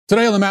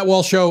Today on the Matt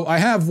Walsh Show, I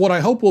have what I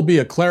hope will be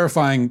a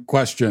clarifying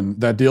question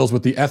that deals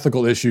with the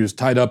ethical issues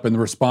tied up in the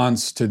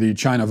response to the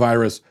China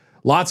virus.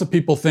 Lots of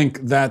people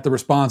think that the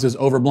response is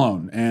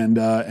overblown and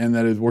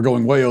that we're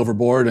going way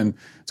overboard and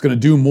it's going to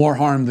do more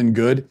harm than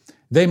good.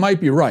 They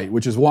might be right,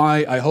 which is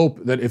why I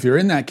hope that if you're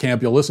in that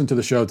camp, you'll listen to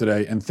the show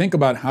today and think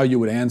about how you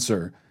would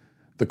answer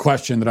the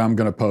question that I'm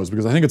going to pose,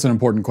 because I think it's an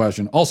important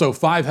question. Also,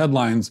 5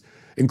 headlines,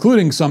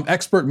 including some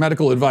expert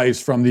medical advice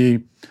from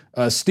the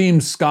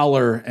esteemed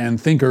scholar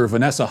and thinker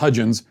Vanessa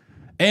Hudgens.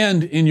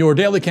 And in your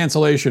daily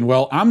cancellation,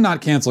 well, I'm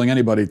not canceling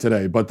anybody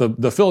today, but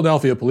the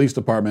Philadelphia Police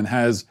Department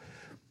has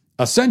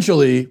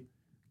essentially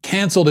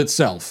canceled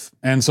itself.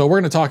 And so we're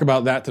going to talk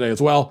about that today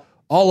as well.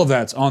 All of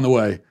that's on the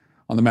way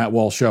on the Matt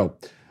Walsh Show.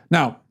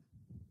 Now,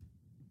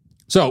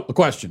 so a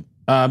question.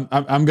 I'm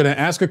going to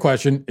ask a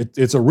question.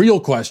 It's a real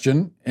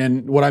question.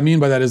 And what I mean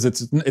by that is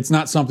it's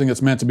not something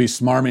that's meant to be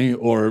smarmy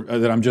or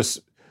that I'm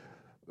just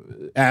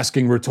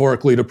asking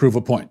rhetorically to prove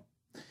a point.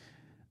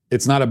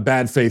 It's not a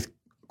bad faith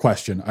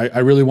question. I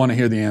really want to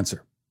hear the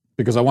answer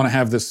because I want to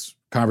have this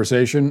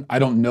conversation. I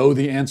don't know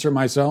the answer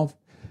myself.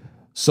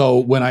 So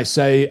when I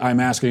say I'm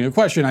asking a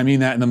question, I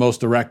mean that in the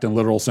most direct and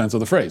literal sense of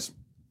the phrase.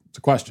 It's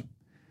a question.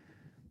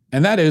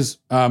 And that is,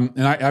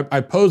 and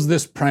I pose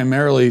this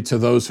primarily to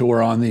those who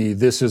are on the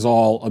this is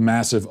all a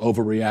massive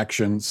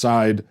overreaction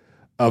side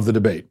of the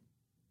debate.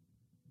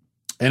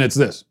 And it's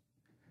this.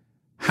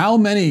 How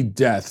many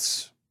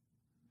deaths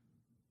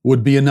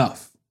would be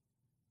enough?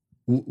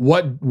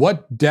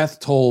 What death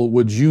toll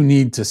would you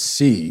need to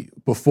see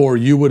before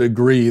you would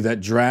agree that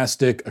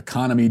drastic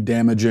economy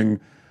damaging,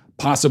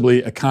 possibly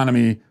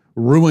economy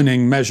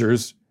ruining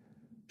measures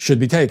should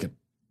be taken?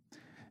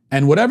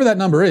 And whatever that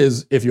number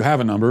is, if you have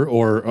a number,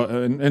 or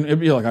and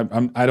it'd be like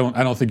I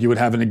don't think you would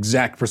have an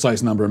exact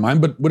precise number in mind,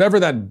 but whatever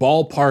that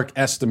ballpark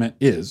estimate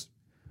is,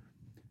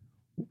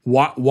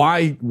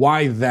 why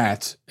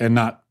that and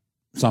not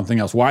something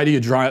else? Why do you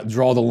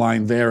draw the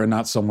line there and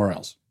not somewhere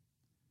else?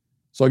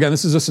 So again,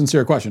 this is a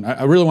sincere question.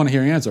 I really want to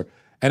hear your answer.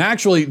 And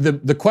actually,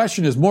 the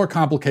question is more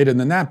complicated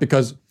than that,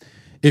 because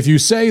if you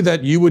say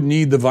that you would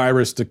need the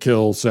virus to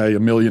kill, say,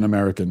 1 million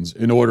Americans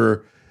in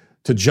order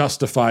to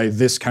justify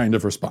this kind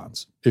of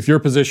response, if your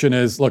position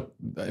is, look,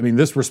 I mean,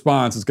 this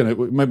response is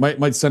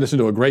might send us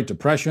into a Great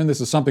Depression.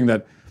 This is something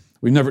that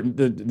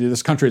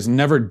this country has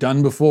never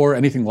done before,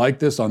 anything like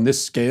this on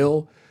this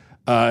scale.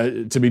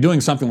 To be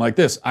doing something like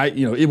this,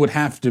 it would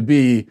have to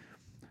be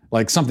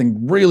like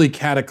something really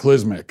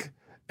cataclysmic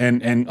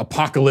and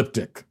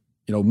apocalyptic,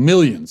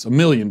 millions, 1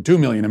 million, 2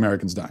 million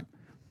Americans dying.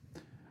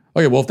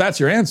 Okay, well, if that's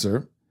your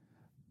answer,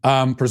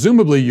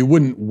 presumably you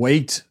wouldn't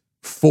wait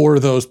for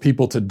those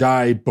people to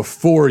die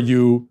before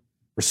you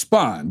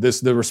respond.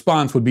 The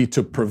response would be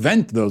to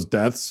prevent those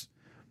deaths,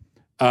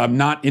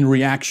 not in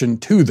reaction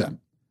to them.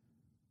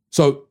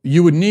 So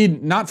you would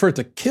need not for it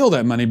to kill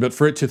that many, but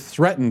for it to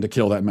threaten to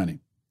kill that many.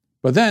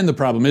 But then the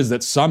problem is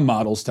that some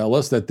models tell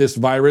us that this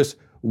virus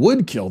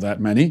would kill that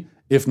many,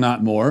 if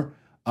not more,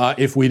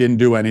 if we didn't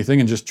do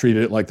anything and just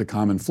treated it like the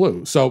common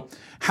flu. So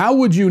how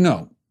would you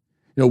know?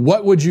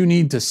 What would you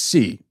need to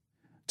see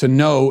to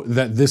know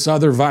that this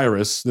other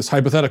virus, this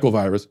hypothetical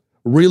virus,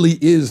 really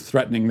is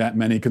threatening that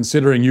many,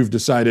 considering you've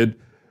decided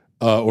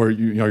or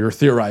you're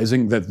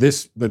theorizing that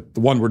the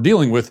one we're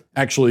dealing with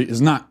actually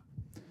is not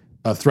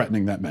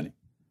threatening that many?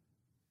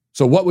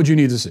 So what would you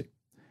need to see?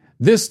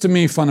 This, to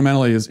me,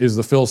 fundamentally is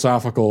the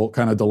philosophical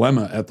kind of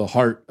dilemma at the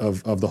heart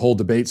of the whole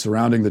debate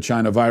surrounding the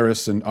China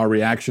virus and our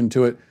reaction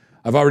to it.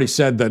 I've already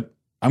said that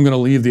I'm going to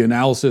leave the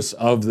analysis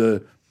of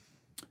the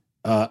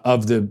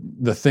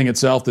thing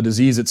itself, the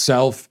disease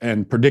itself,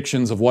 and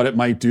predictions of what it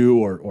might do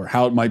or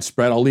how it might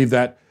spread. I'll leave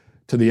that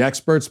to the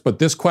experts. But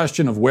this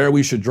question of where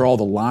we should draw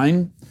the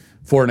line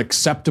for an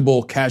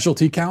acceptable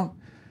casualty count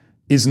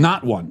is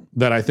not one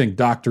that I think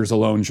doctors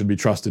alone should be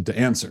trusted to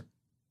answer.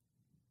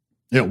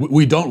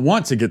 We don't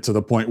want to get to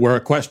the point where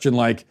a question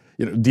like,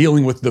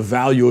 dealing with the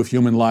value of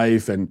human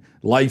life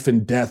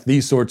and death,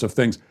 these sorts of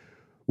things,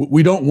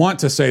 we don't want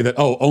to say that,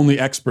 only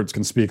experts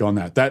can speak on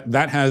that.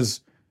 That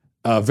has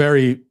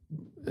very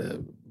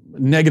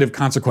negative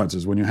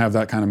consequences when you have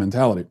that kind of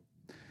mentality.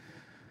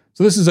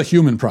 So this is a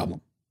human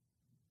problem.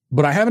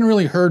 But I haven't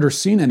really heard or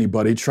seen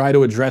anybody try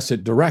to address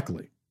it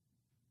directly.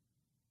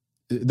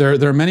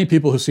 There are many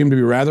people who seem to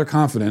be rather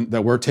confident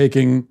that we're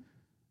taking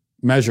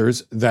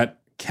measures that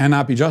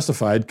cannot be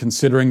justified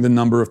considering the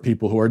number of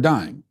people who are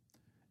dying.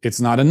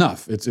 It's not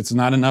enough. It's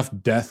not enough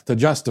death to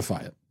justify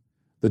it.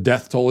 The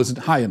death toll isn't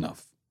high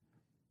enough.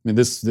 I mean,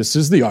 this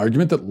is the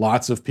argument that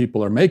lots of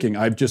people are making.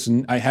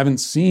 I haven't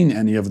seen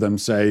any of them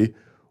say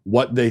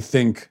what they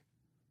think,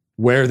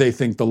 where they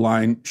think the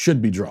line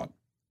should be drawn.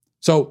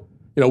 So,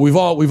 we've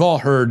all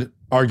heard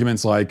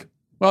arguments like,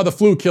 well, the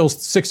flu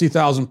kills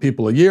 60,000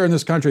 people a year in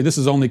this country. This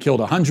has only killed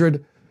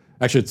 100.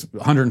 Actually, it's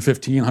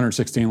 115,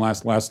 116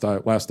 last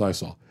I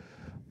saw.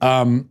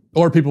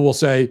 Or people will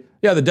say,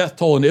 yeah, the death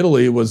toll in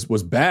Italy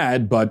was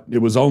bad, but it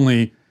was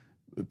only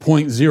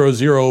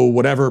 0.00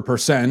 whatever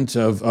percent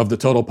of the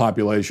total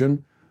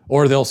population.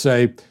 Or they'll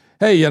say,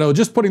 hey,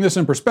 just putting this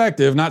in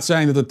perspective, not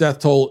saying that the death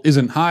toll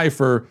isn't high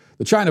for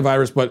the China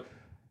virus, but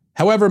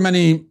however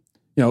many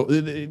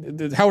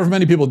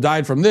people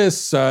died from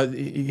this,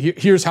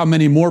 here's how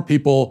many more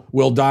people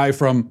will die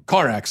from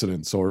car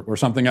accidents or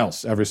something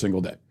else every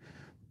single day.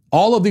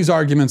 All of these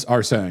arguments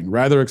are saying,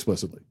 rather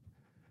explicitly,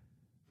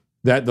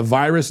 that the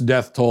virus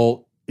death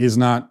toll is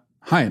not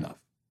high enough.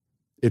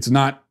 It's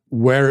not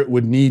where it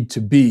would need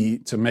to be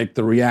to make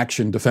the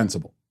reaction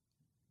defensible.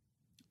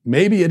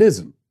 Maybe it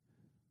isn't.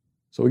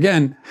 So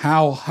again,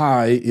 how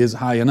high is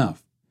high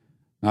enough?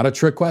 Not a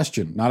trick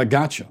question, not a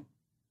gotcha.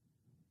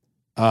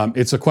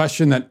 It's a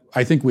question that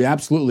I think we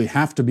absolutely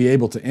have to be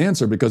able to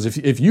answer, because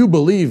if you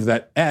believe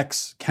that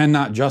X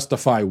cannot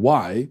justify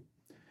Y,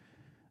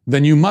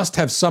 then you must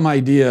have some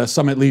idea,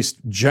 some at least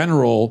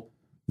general,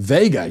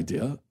 vague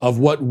idea of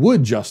what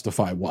would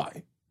justify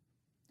Y.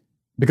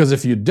 Because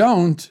if you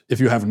don't, if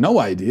you have no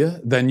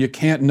idea, then you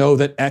can't know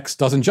that X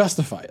doesn't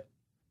justify it.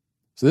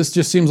 So this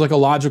just seems like a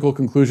logical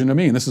conclusion to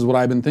me, and this is what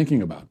I've been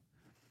thinking about.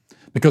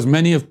 Because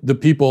many of the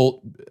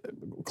people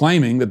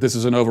claiming that this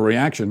is an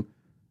overreaction,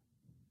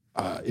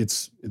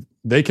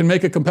 they can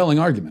make a compelling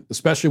argument,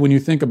 especially when you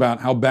think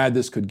about how bad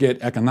this could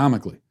get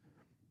economically,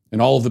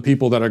 and all of the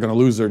people that are going to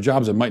lose their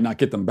jobs and might not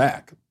get them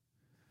back.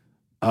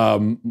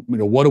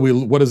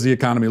 What does the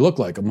economy look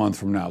like a month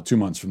from now, 2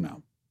 months from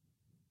now?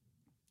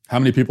 How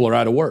many people are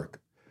out of work?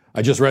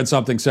 I just read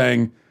something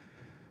saying,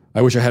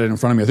 I wish I had it in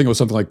front of me, I think it was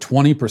something like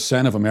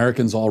 20% of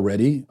Americans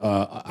already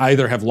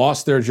either have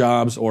lost their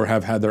jobs or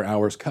have had their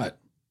hours cut.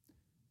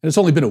 And it's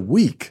only been a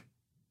week.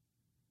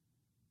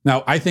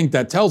 Now, I think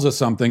that tells us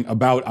something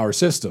about our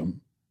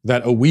system,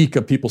 that a week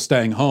of people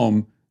staying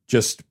home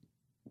just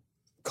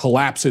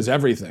collapses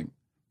everything.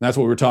 That's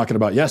what we were talking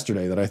about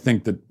yesterday, that I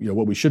think that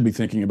what we should be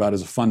thinking about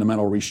is a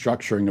fundamental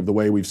restructuring of the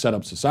way we've set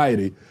up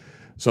society,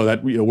 so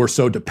that we're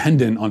so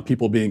dependent on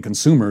people being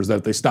consumers that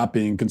if they stop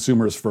being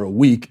consumers for a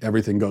week,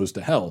 everything goes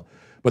to hell.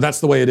 But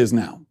that's the way it is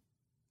now,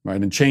 right?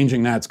 And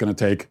changing that's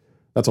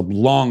a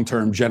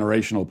long-term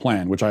generational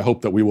plan, which I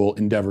hope that we will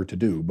endeavor to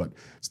do, but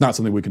it's not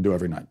something we can do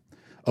overnight.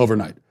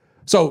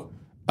 So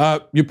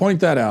you point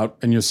that out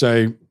and you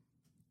say,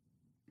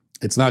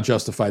 it's not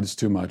justified, it's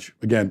too much.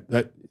 Again,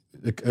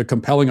 a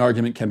compelling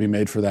argument can be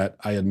made for that,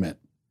 I admit.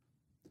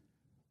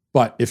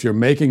 But if you're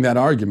making that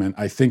argument,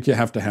 I think you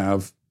have to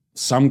have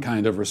some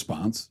kind of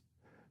response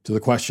to the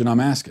question I'm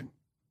asking.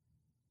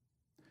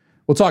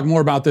 We'll talk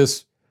more about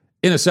this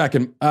in a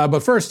second.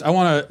 But first, I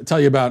want to tell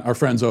you about our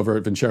friends over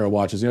at Vincero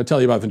Watches. I tell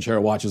you about Vincero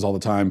Watches all the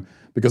time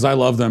because I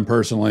love them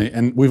personally.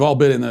 And we've all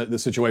been in the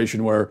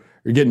situation where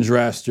you're getting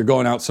dressed, you're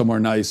going out somewhere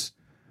nice.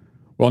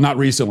 Well, not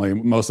recently.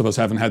 Most of us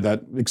haven't had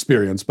that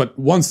experience. But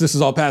once this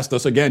is all past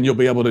us, again, you'll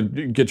be able to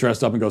get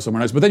dressed up and go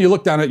somewhere nice. But then you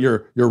look down at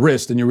your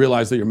wrist and you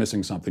realize that you're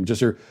missing something.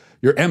 Just your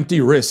empty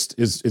wrist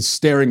is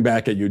staring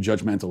back at you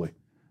judgmentally,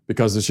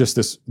 because it's just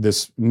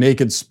this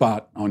naked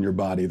spot on your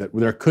body that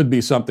there could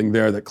be something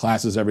there that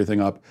classes everything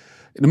up.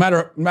 No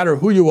matter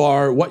who you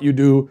are, what you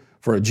do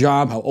for a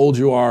job, how old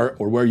you are,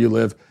 or where you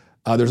live,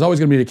 there's always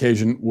going to be an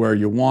occasion where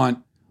you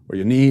want, or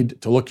you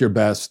need to look your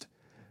best.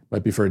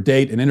 Might be for a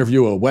date, an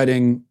interview, a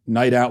wedding,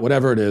 night out,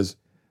 whatever it is.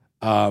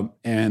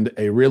 And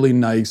a really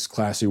nice,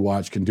 classy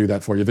watch can do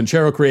that for you.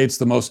 Vincero creates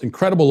the most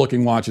incredible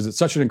looking watches at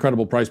such an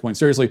incredible price point.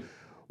 Seriously,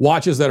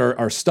 watches that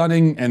are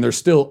stunning, and they're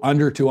still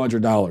under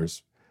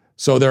 $200.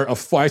 So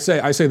I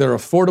say they're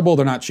affordable,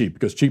 they're not cheap,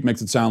 because cheap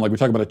makes it sound like we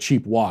talk about a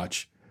cheap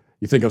watch.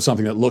 You think of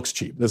something that looks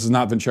cheap. This is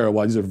not Vincero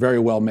watches. These are very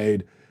well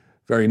made,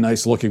 very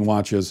nice looking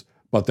watches,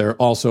 but they're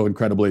also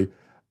incredibly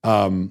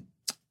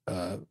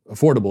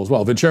affordable as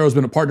well. Vincero has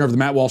been a partner of the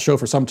Matt Walsh Show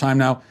for some time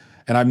now,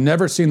 and I've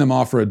never seen them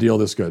offer a deal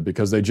this good,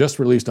 because they just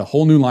released a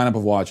whole new lineup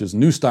of watches,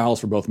 new styles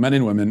for both men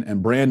and women,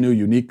 and brand new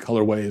unique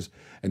colorways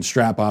and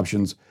strap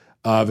options.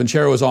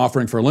 Vincero is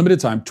offering for a limited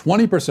time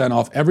 20%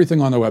 off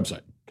everything on their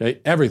website. Okay,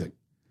 everything.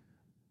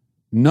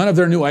 None of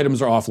their new items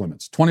are off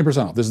limits.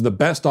 20% off. This is the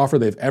best offer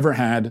they've ever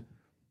had.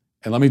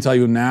 And let me tell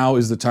you, now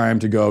is the time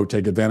to go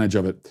take advantage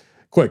of it.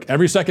 Quick,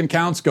 every second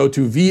counts. Go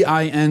to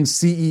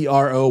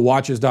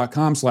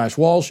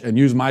vincerowatches.com/Walsh and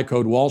use my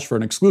code Walsh for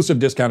an exclusive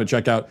discount at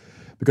checkout,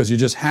 because you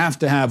just have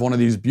to have one of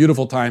these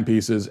beautiful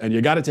timepieces, and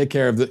you got to take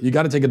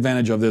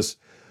advantage of this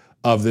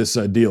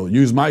deal.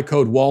 Use my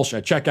code Walsh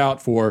at checkout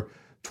for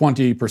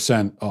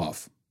 20%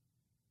 off.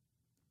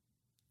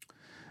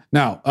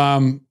 Now,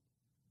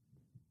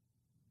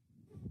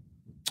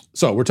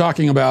 so we're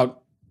talking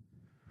about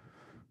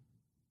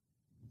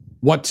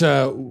what,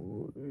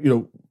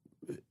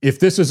 if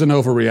this is an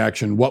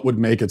overreaction, what would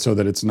make it so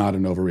that it's not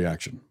an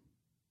overreaction?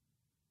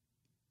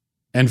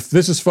 And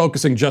this is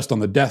focusing just on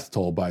the death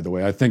toll, by the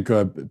way. I think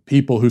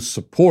people who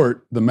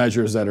support the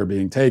measures that are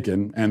being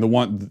taken, and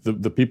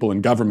the people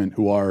in government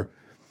who are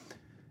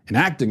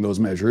enacting those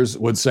measures,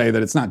 would say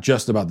that it's not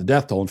just about the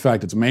death toll. In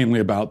fact, it's mainly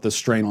about the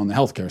strain on the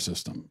healthcare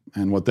system.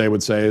 And what they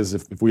would say is,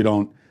 if we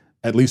don't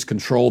at least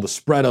control the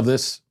spread of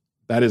this,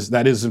 that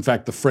is in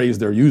fact the phrase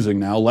they're using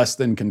now, less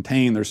than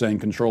contain. They're saying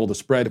control the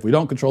spread. If we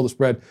don't control the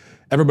spread,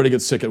 everybody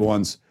gets sick at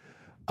once.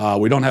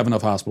 We don't have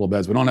enough hospital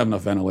beds. We don't have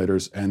enough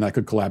ventilators, and that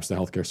could collapse the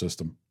healthcare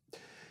system.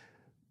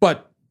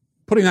 But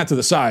putting that to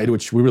the side,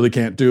 which we really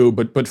can't do,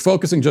 but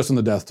focusing just on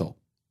the death toll.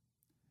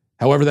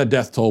 However that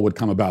death toll would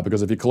come about,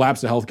 because if you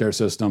collapse the healthcare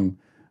system,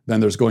 then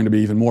there's going to be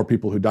even more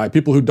people who die.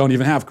 People who don't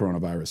even have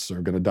coronavirus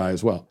are going to die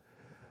as well.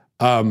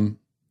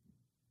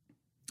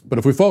 But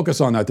if we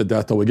focus on that, the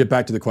death toll, we get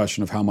back to the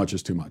question of how much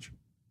is too much.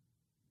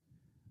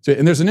 So,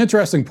 and there's an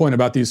interesting point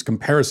about these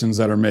comparisons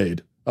that are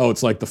made. Oh,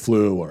 it's like the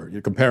flu, or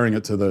you're comparing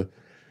it to the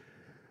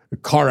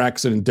car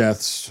accident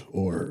deaths,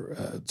 or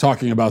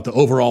talking about the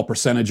overall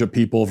percentage of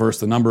people versus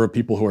the number of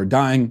people who are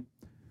dying.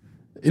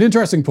 An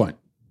interesting point.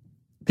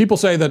 People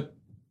say that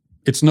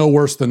it's no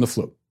worse than the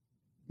flu.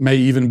 May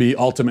even be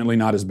ultimately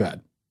not as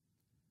bad.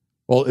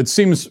 Well, it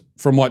seems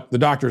from what the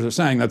doctors are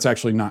saying, that's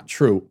actually not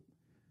true.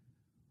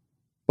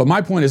 But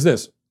my point is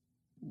this.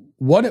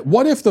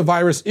 What if the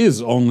virus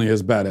is only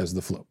as bad as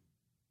the flu?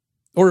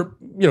 Or,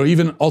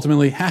 even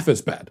ultimately half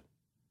as bad?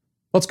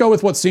 Let's go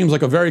with what seems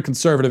like a very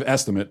conservative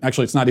estimate.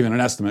 Actually, it's not even an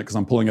estimate because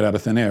I'm pulling it out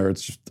of thin air.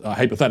 It's just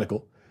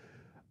hypothetical.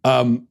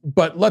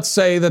 But let's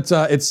say that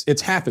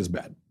it's half as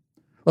bad.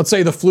 Let's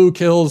say the flu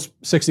kills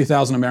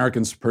 60,000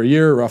 Americans per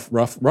year,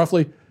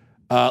 roughly.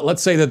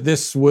 Let's say that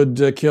this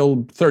would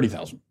kill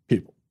 30,000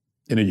 people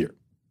in a year.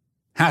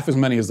 Half as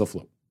many as the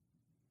flu.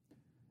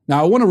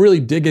 Now, I want to really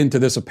dig into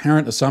this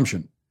apparent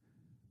assumption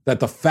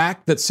that the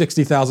fact that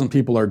 60,000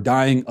 people are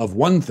dying of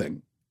one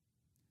thing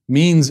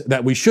means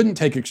that we shouldn't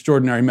take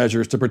extraordinary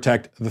measures to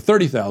protect the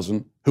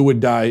 30,000 who would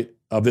die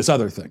of this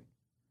other thing.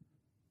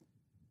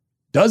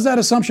 Does that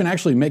assumption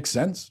actually make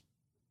sense?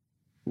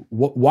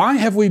 Why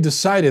have we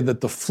decided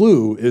that the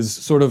flu is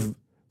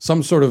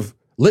some sort of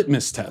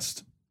litmus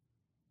test?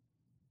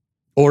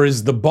 Or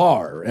is the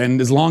bar,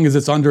 and as long as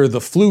it's under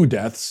the flu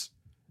deaths,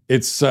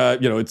 it's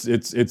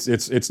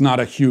not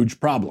a huge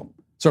problem.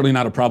 Certainly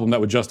not a problem that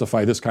would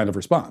justify this kind of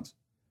response.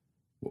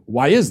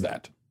 Why is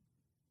that?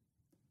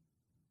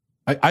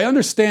 I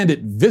understand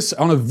it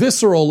on a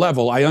visceral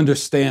level. I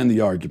understand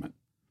the argument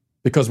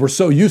because we're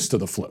so used to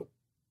the flu.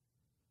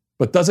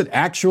 But does it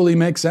actually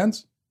make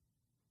sense?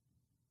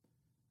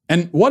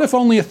 And what if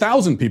only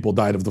 1,000 people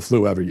died of the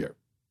flu every year,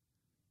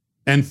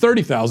 and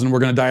 30,000 were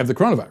going to die of the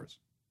coronavirus?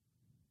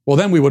 Well,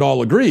 then we would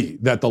all agree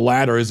that the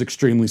latter is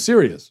extremely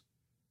serious.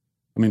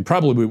 I mean,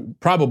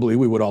 probably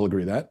we would all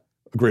agree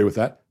with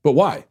that. But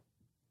why?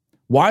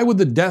 Why would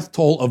the death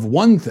toll of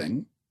one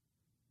thing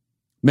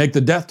make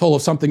the death toll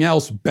of something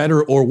else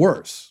better or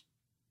worse?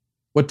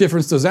 What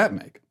difference does that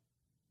make?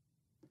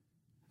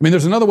 I mean,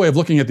 there's another way of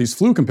looking at these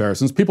flu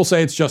comparisons. People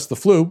say it's just the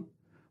flu.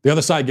 The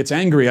other side gets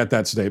angry at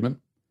that statement.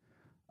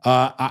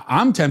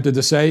 I'm tempted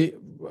to say,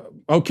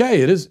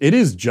 okay, it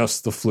is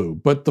just the flu,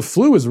 but the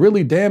flu is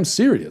really damn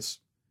serious.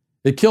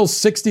 It kills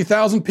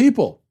 60,000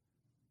 people.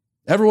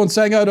 Everyone's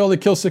saying, oh, no, they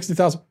kill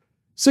 60,000.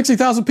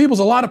 60,000 people is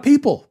a lot of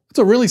people. It's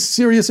a really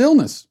serious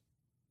illness.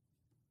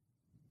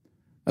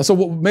 So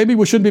maybe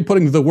we shouldn't be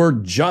putting the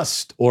word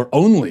just or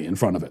only in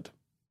front of it.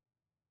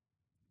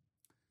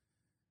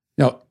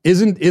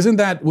 Isn't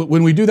that,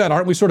 when we do that,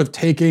 aren't we sort of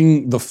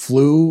taking the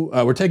flu,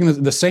 we're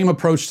taking the same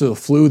approach to the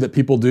flu that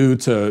people do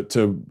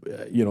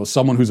to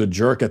someone who's a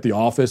jerk at the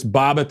office,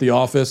 Bob at the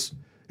office,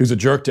 who's a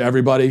jerk to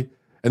everybody,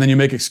 and then you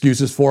make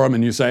excuses for him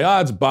and you say,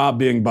 it's Bob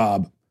being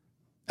Bob.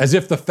 As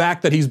if the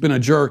fact that he's been a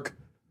jerk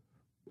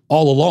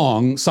all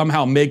along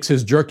somehow makes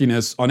his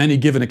jerkiness on any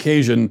given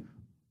occasion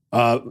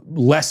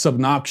less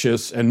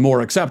obnoxious and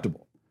more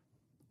acceptable.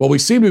 Well, we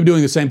seem to be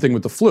doing the same thing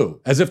with the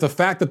flu, as if the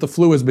fact that the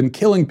flu has been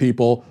killing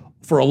people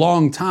for a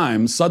long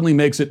time suddenly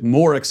makes it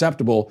more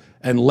acceptable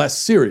and less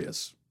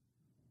serious.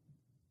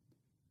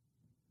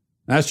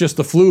 That's just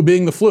the flu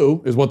being the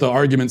flu, is what the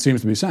argument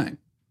seems to be saying.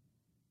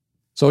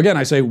 So again,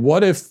 I say,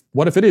 what if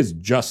it is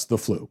just the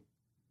flu?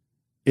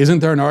 Isn't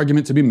there an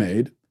argument to be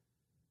made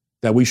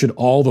that we should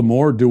all the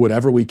more do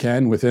whatever we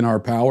can within our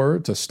power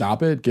to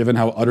stop it, given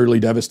how utterly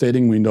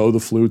devastating we know the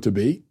flu to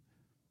be?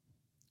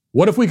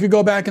 What if we could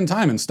go back in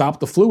time and stop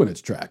the flu in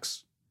its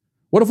tracks?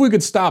 What if we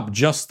could stop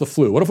just the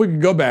flu? What if we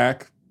could go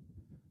back,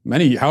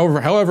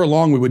 however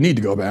long we would need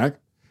to go back,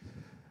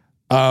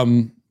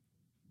 to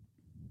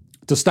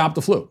stop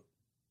the flu?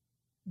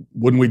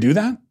 Wouldn't we do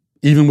that?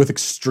 Even with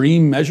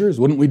extreme measures,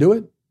 wouldn't we do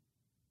it?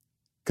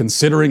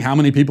 Considering how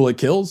many people it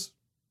kills?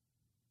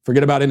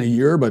 Forget about in a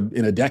year, but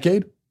in a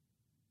decade?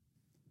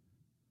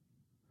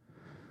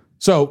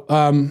 So,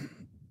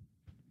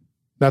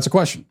 that's a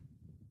question.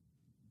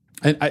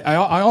 And I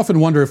often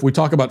wonder, if we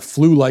talk about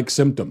flu-like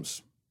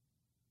symptoms,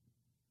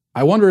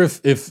 I wonder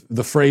if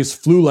the phrase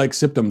flu-like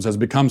symptoms has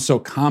become so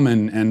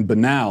common and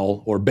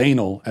banal, or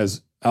banal,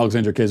 as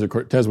Alexandria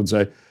Ocasio-Cortez would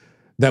say,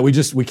 that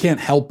we can't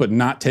help but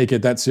not take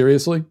it that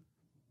seriously.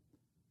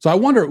 So I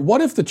wonder, what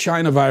if the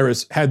China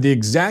virus had the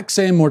exact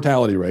same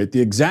mortality rate,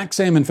 the exact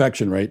same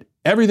infection rate,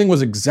 everything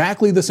was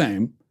exactly the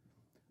same,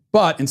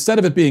 but instead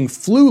of it being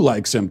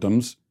flu-like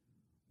symptoms,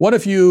 what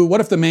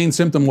if the main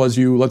symptom was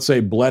you, let's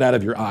say, bled out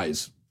of your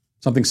eyes?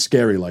 Something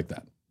scary like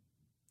that.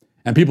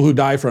 And people who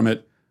die from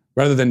it,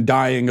 rather than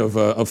dying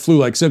of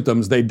flu-like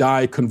symptoms, they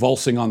die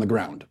convulsing on the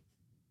ground.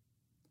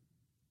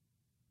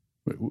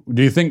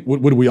 Do you think,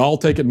 would we all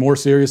take it more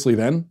seriously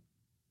then?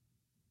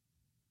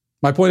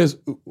 My point is,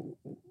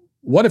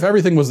 what if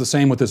everything was the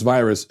same with this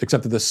virus,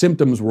 except that the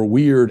symptoms were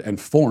weird and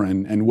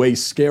foreign and way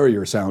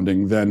scarier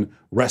sounding than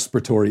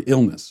respiratory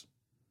illness?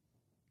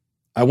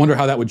 I wonder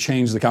how that would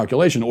change the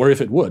calculation, or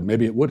if it would.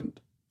 Maybe it wouldn't.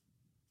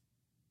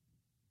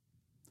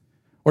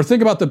 Or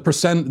think about the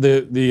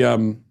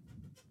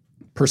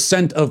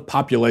percent of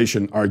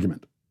population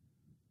argument.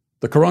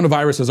 The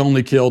coronavirus has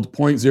only killed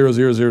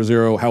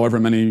 0.0000 however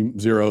many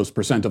zeros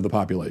percent of the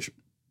population.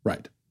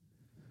 Right.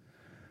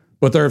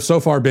 But there have so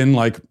far been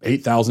like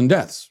 8,000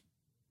 deaths.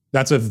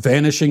 That's a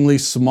vanishingly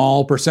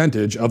small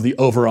percentage of the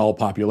overall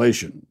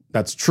population.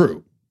 That's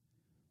true.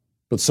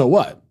 But so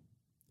what?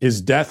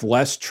 Is death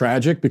less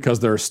tragic because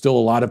there are still a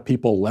lot of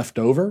people left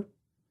over?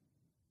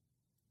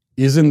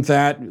 Isn't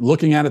that,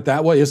 looking at it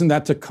that way, isn't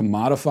that to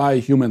commodify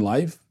human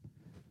life?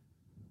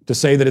 To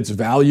say that its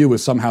value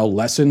is somehow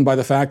lessened by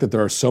the fact that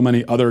there are so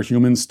many other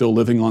humans still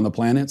living on the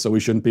planet, so we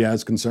shouldn't be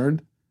as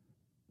concerned?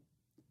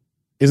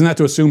 Isn't that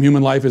to assume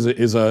human life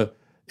is a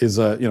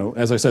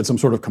as I said, some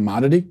sort of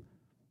commodity?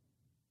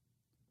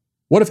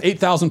 What if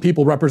 8,000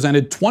 people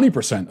represented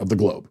 20% of the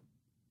globe?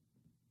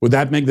 Would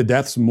that make the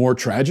deaths more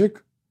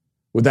tragic?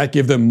 Would that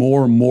give them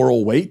more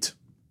moral weight?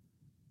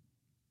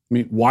 I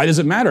mean, why does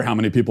it matter how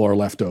many people are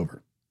left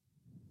over?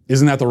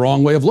 Isn't that the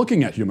wrong way of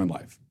looking at human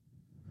life?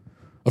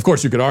 Of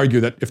course, you could argue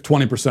that if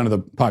 20% of the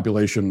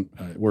population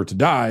were to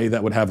die,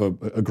 that would have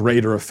a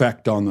greater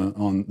effect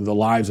on the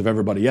lives of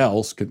everybody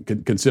else,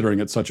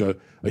 considering it's such a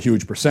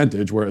huge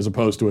percentage, whereas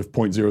opposed to if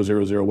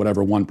 0.000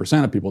 whatever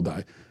 1% of people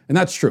die. And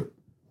that's true.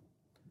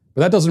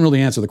 But that doesn't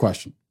really answer the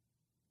question.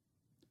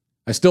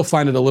 I still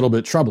find it a little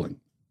bit troubling.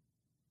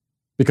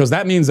 Because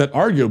that means that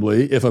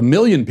arguably, if 1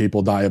 million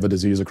people die of a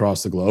disease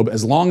across the globe,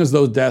 as long as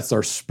those deaths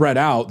are spread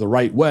out the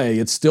right way,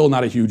 it's still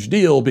not a huge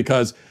deal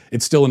because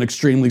it's still an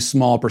extremely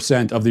small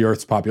percent of the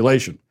Earth's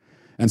population.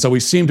 And so we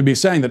seem to be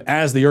saying that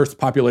as the Earth's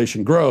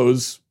population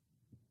grows,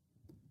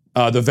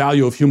 the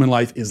value of human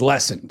life is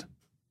lessened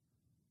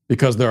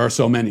because there are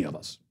so many of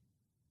us.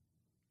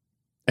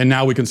 And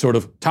now we can sort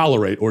of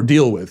tolerate or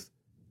deal with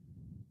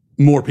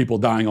more people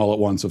dying all at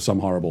once of some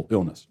horrible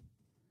illness.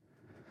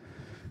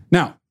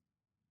 Now,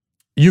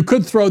 you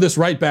could throw this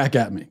right back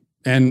at me.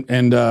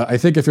 And I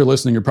think if you're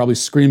listening, you're probably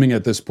screaming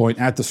at this point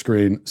at the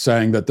screen,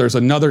 saying that there's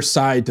another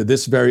side to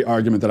this very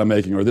argument that I'm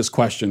making, or this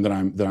question that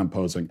I'm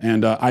posing.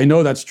 And I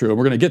know that's true. And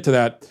we're going to get to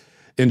that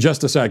in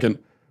just a second.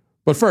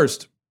 But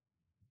first,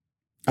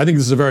 I think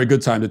this is a very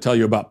good time to tell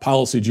you about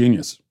Policy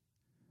Genius.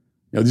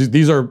 You know,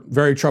 these are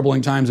very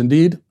troubling times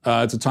indeed.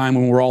 It's a time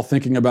when we're all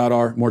thinking about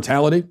our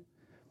mortality.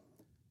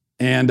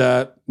 And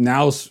there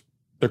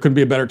couldn't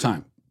be a better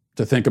time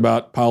to think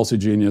about Policy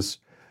Genius.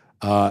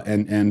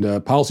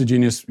 Policy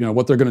Genius,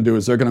 what they're going to do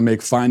is they're going to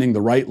make finding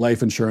the right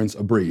life insurance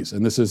a breeze.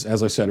 And this is,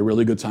 as I said, a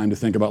really good time to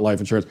think about life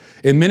insurance.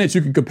 In minutes,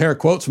 you can compare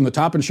quotes from the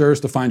top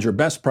insurers to find your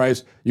best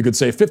price. You could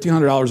save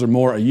 $1,500 or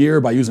more a year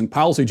by using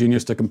Policy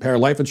Genius to compare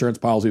life insurance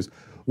policies.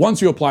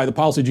 Once you apply, the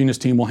Policy Genius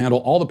team will handle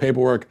all the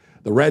paperwork,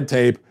 the red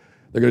tape.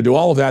 They're going to do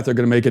all of that. They're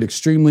going to make it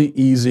extremely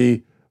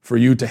easy for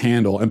you to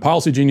handle. And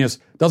Policy Genius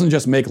doesn't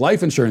just make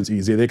life insurance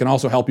easy. They can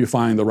also help you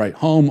find the right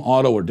home,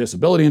 auto, or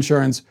disability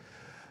insurance.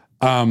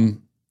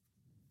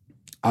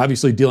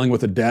 Obviously, dealing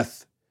with a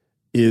death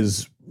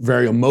is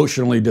very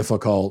emotionally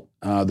difficult,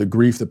 the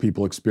grief that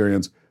people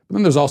experience. But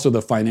then there's also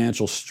the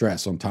financial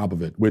stress on top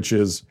of it, which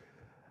is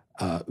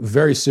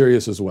very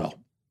serious as well.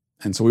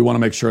 And so we want to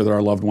make sure that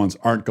our loved ones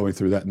aren't going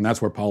through that, and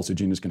that's where Policy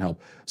Genius can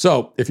help.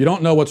 So if you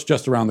don't know what's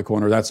just around the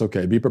corner, that's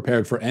okay. Be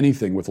prepared for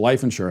anything with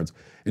life insurance.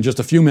 In just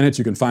a few minutes,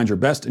 you can find your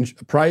best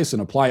price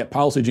and apply at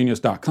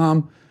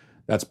policygenius.com.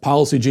 That's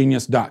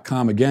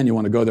policygenius.com. Again, you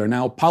want to go there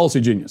now.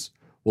 Policy Genius.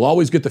 We'll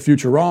always get the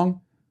future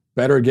wrong.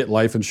 Better get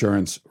life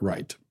insurance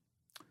right.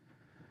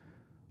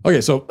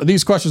 Okay, so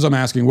these questions I'm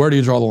asking, where do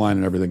you draw the line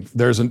and everything?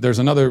 There's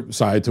another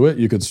side to it.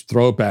 You could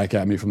throw it back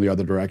at me from the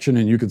other direction,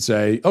 and you could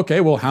say,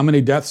 okay, well, how many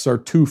deaths are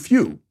too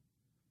few?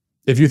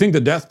 If you think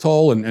the death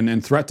toll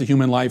and threat to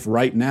human life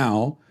right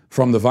now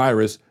from the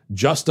virus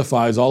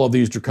justifies all of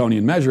these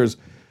draconian measures,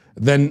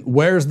 then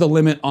where's the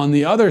limit on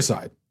the other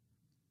side?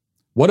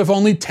 What if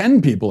only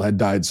 10 people had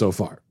died so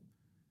far?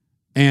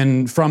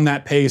 And from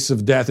that pace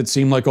of death, it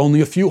seemed like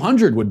only a few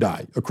hundred would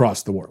die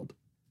across the world.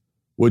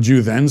 Would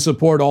you then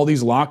support all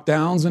these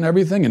lockdowns and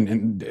everything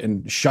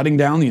and shutting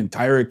down the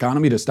entire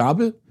economy to stop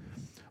it?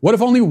 What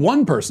if only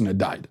one person had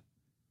died?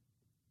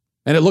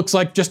 And it looks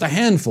like just a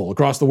handful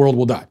across the world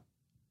will die.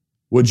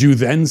 Would you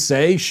then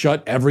say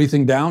shut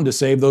everything down to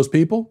save those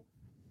people?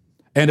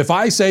 And if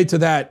I say to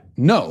that,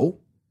 no,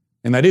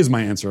 and that is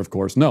my answer, of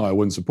course, no, I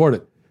wouldn't support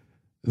it,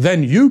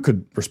 then you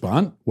could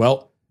respond,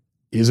 well,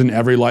 isn't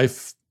every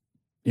life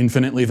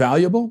infinitely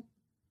valuable?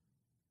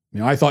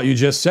 I thought you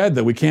just said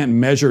that we can't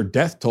measure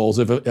death tolls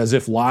as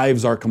if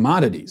lives are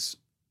commodities.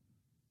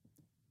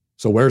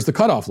 So where's the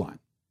cutoff line?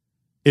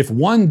 If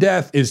one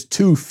death is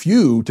too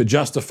few to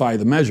justify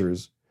the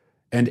measures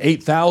and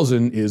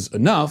 8,000 is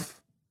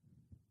enough,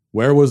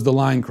 where was the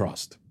line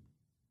crossed?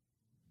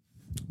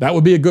 That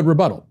would be a good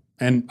rebuttal.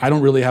 And I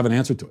don't really have an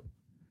answer to it.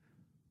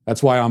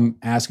 That's why I'm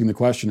asking the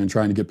question and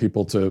trying to get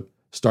people to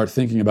start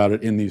thinking about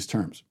it in these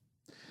terms.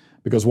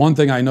 Because one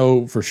thing I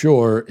know for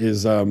sure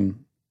is to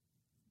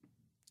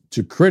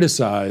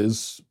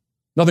criticize,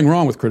 nothing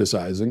wrong with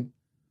criticizing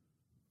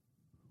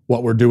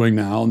what we're doing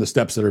now and the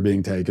steps that are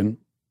being taken,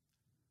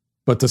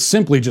 but to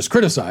simply just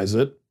criticize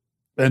it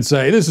and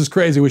say, this is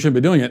crazy, we shouldn't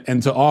be doing it,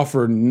 and to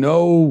offer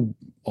no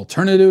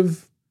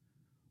alternative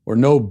or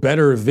no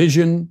better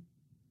vision,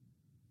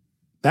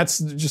 that's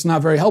just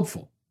not very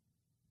helpful.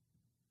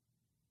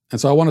 And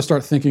so I want to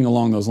start thinking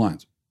along those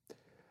lines.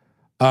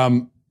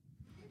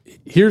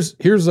 Here's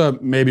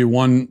maybe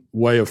one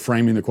way of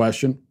framing the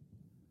question.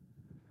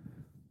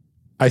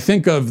 I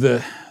think of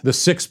the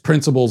 6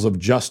 principles of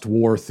just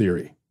war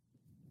theory.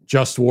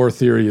 Just war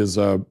theory is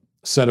a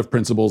set of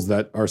principles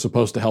that are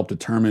supposed to help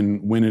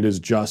determine when it is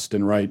just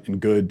and right and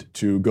good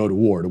to go to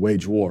war, to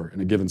wage war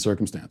in a given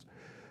circumstance.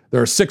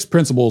 There are 6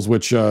 principles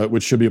which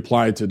should be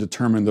applied to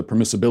determine the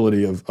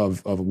permissibility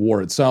of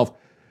war itself.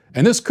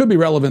 And this could be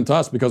relevant to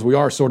us because we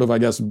are sort of, I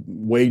guess,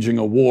 waging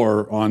a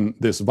war on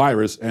this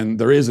virus. And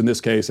there is, in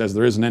this case, as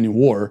there is in any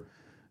war,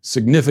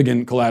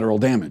 significant collateral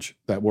damage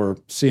that we're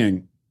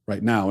seeing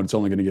right now, and it's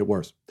only going to get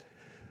worse.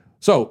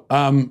 So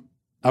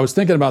I was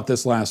thinking about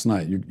this last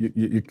night.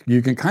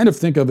 You can kind of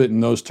think of it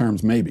in those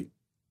terms, maybe.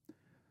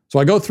 So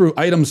I go through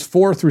items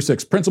 4 through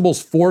 6,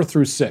 principles 4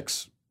 through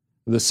 6,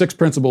 the 6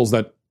 principles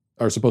that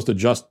are supposed to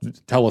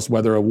just tell us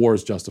whether a war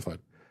is justified.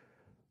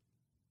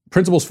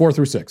 Principles 4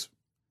 through 6.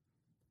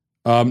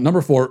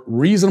 Number 4,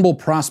 reasonable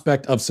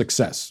prospect of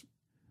success,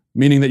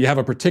 meaning that you have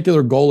a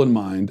particular goal in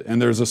mind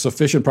and there's a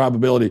sufficient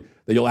probability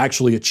that you'll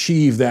actually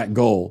achieve that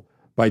goal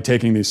by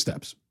taking these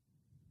steps.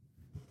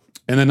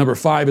 And then number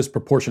 5 is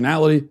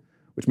proportionality,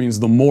 which means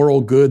the moral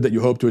good that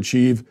you hope to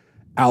achieve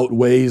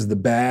outweighs the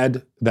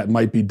bad that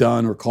might be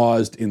done or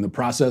caused in the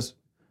process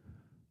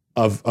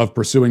of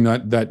pursuing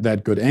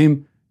that good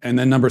aim. And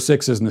then number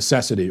 6 is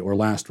necessity or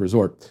last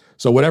resort.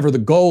 So whatever the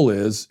goal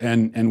is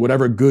and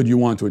whatever good you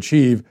want to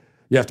achieve,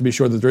 you have to be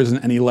sure that there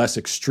isn't any less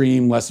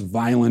extreme, less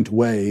violent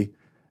way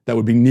that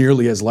would be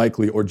nearly as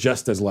likely or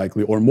just as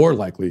likely or more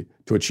likely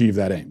to achieve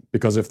that aim.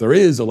 Because if there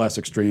is a less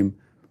extreme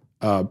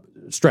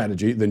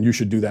strategy, then you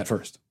should do that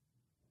first.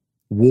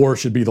 War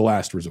should be the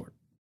last resort.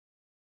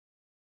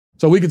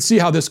 So we could see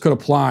how this could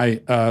apply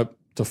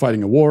to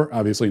fighting a war,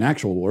 obviously an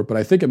actual war, but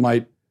I think it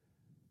might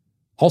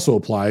also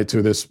apply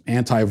to this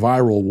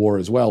antiviral war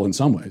as well in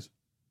some ways.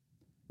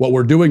 What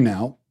we're doing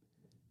now,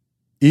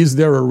 is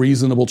there a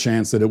reasonable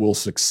chance that it will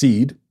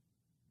succeed?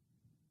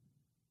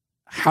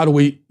 How do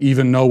we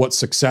even know what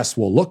success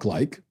will look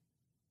like?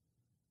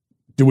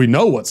 Do we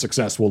know what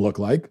success will look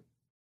like?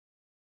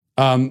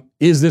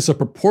 Is this a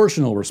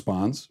proportional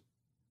response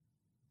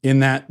in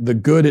that the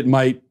good it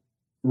might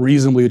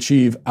reasonably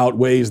achieve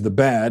outweighs the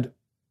bad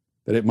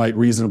that it might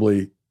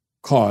reasonably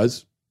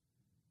cause?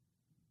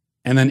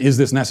 And then is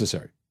this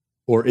necessary?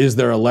 Or is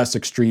there a less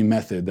extreme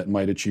method that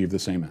might achieve the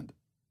same end?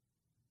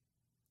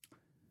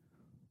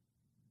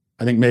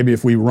 I think maybe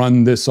if we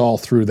run this all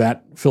through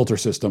that filter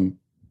system,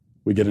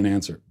 we get an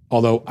answer.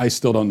 Although I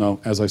still don't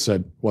know, as I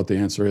said, what the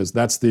answer is.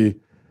 That's the,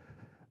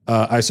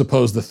 I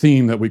suppose, the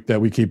theme that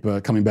we keep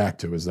coming back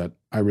to is that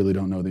I really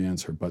don't know the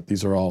answer. But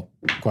these are all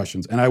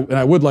questions, and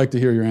I would like to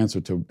hear your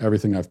answer to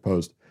everything I've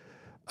posed.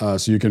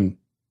 So you can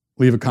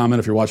leave a comment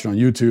if you're watching on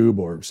YouTube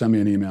or send me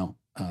an email.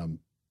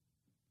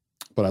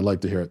 But I'd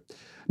like to hear it.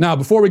 Now,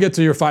 before we get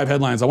to your 5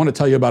 headlines, I want to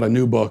tell you about a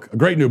new book, a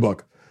great new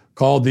book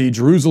called The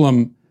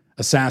Jerusalem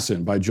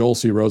Assassin by Joel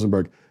C.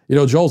 Rosenberg. You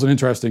know, Joel's an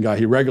interesting guy.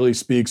 He regularly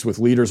speaks with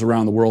leaders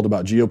around the world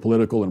about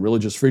geopolitical and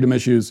religious freedom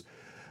issues.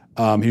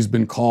 He's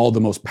been called the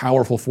most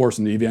powerful force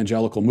in the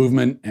evangelical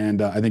movement,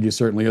 and I think he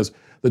certainly is.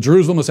 The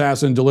Jerusalem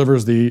Assassin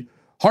delivers the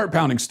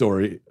heart-pounding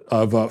story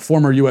of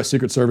former U.S.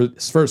 Secret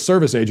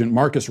Service agent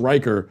Marcus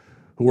Riker,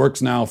 who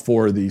works now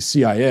for the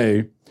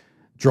CIA,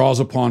 draws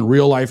upon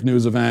real-life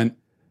news event,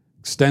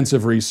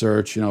 extensive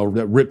research,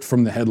 that ripped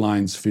from the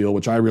headlines feel,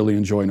 which I really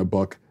enjoy in a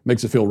book,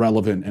 makes it feel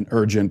relevant and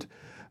urgent.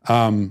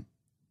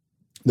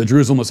 The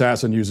Jerusalem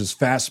Assassin uses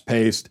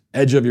fast-paced,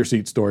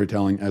 edge-of-your-seat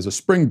storytelling as a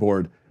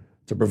springboard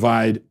to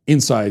provide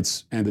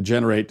insights and to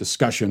generate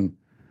discussion.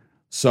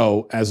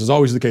 So, as is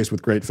always the case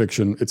with great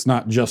fiction, it's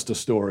not just a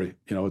story.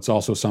 It's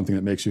also something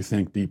that makes you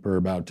think deeper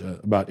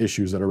about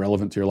issues that are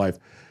relevant to your life.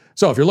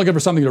 So, if you're looking for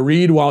something to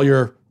read while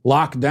you're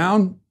locked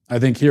down, I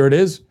think here it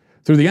is.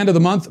 Through the end of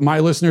the month, my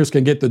listeners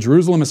can get The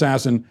Jerusalem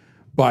Assassin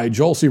by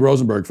Joel C.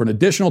 Rosenberg for an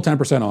additional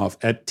 10% off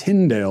at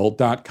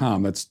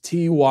Tyndale.com. That's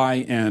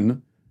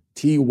Tyndale.com.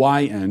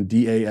 Tyndale.com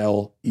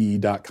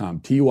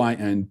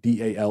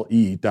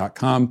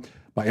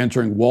by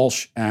entering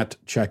Walsh at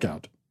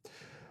checkout.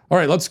 All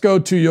right, let's go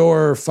to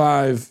your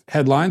 5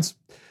 headlines.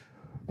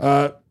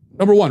 Number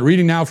 1,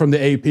 reading now from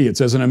the AP. It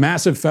says, in a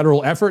massive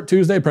federal effort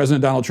Tuesday,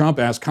 President Donald Trump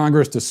asked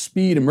Congress to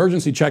speed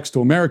emergency checks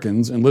to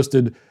Americans,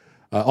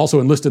 also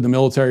enlisted the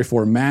military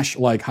for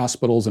MASH-like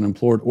hospitals, and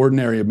implored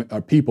ordinary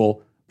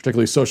people,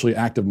 particularly socially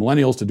active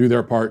millennials, to do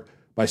their part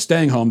by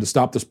staying home to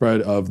stop the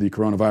spread of the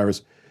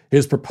coronavirus.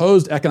 His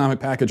proposed economic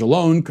package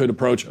alone could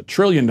approach $1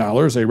 trillion,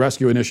 a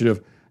rescue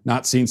initiative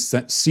not seen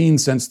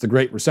since the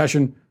Great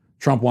Recession.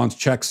 Trump wants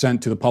checks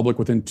sent to the public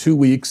within 2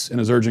 weeks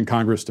and is urging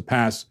Congress to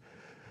pass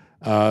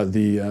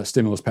the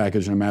stimulus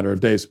package in a matter of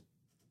days.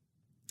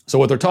 So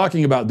what they're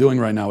talking about doing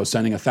right now is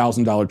sending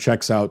 $1,000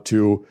 checks out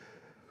to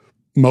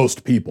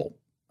most people.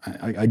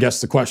 I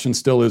guess the question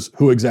still is,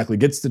 who exactly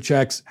gets the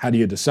checks? How do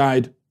you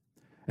decide?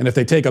 And if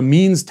they take a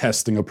means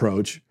testing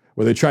approach,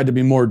 where they tried to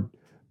be more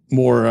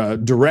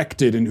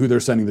directed in who they're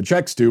sending the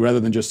checks to rather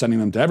than just sending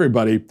them to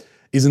everybody,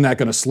 isn't that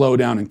going to slow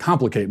down and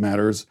complicate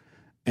matters?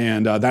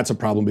 And that's a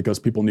problem because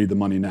people need the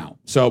money now.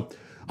 So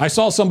I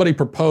saw somebody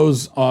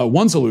propose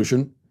one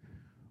solution,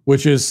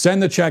 which is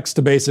send the checks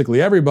to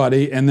basically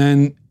everybody and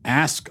then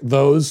ask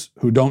those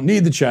who don't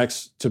need the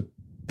checks to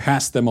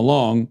pass them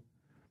along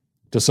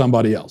to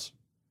somebody else.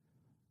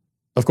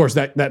 Of course,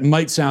 that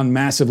might sound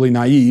massively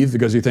naive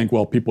because you think,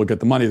 well, people get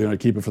the money, they're going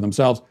to keep it for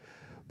themselves.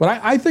 But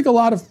I think a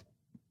lot of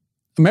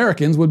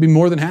Americans would be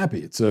more than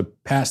happy to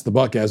pass the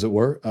buck, as it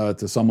were,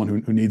 to someone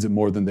who needs it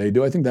more than they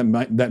do. I think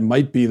that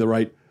might be the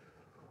right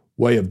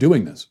way of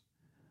doing this.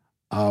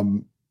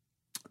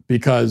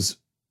 Because,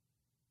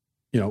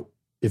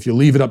 if you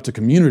leave it up to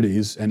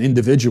communities and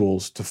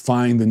individuals to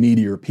find the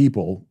needier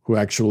people who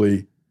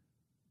actually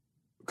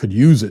could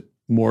use it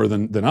more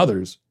than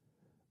others,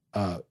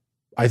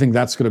 I think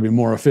that's going to be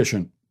more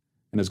efficient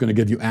and is going to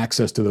give you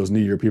access to those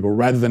needier people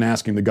rather than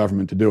asking the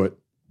government to do it.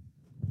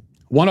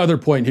 One other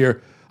point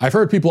here, I've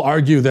heard people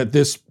argue that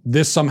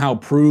this somehow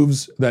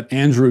proves that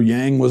Andrew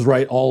Yang was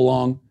right all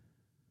along,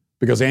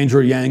 because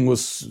Andrew Yang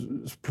was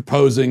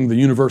proposing the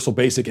universal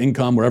basic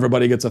income where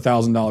everybody gets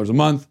 $1,000 a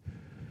month.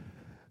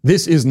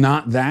 This is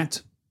not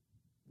that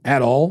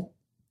at all.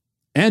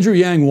 Andrew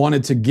Yang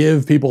wanted to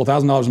give people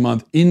 $1,000 a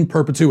month in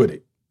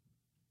perpetuity,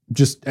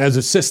 just as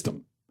a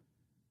system.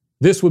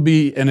 This would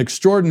be an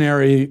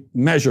extraordinary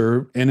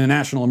measure in a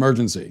national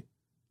emergency,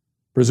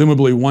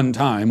 presumably one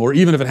time, or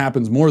even if it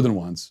happens more than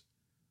once.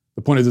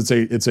 The point is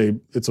it's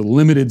a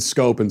limited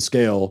scope and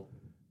scale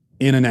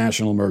in a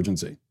national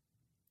emergency,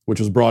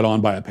 which was brought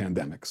on by a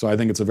pandemic. So I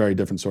think it's a very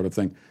different sort of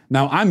thing.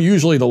 Now, I'm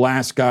usually the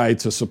last guy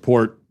to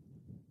support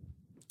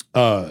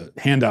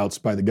handouts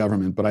by the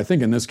government, but I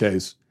think in this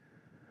case,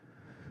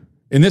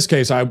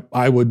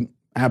 I would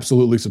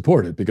absolutely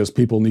support it because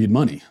people need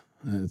money.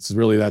 It's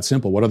really that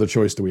simple. What other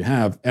choice do we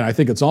have? And I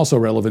think it's also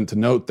relevant to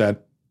note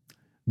that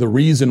the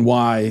reason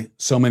why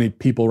so many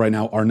people right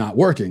now are not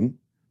working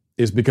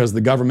is because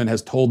the government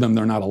has told them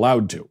they're not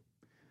allowed to.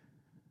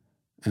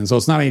 And so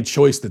it's not any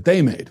choice that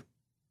they made.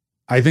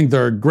 I think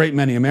there are a great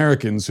many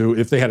Americans who,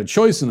 if they had a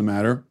choice in the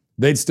matter,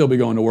 they'd still be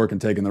going to work and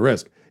taking the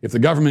risk. If the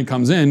government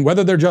comes in,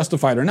 whether they're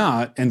justified or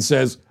not, and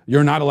says,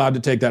 you're not allowed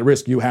to take that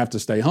risk, you have to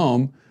stay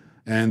home,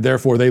 and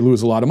therefore they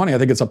lose a lot of money, I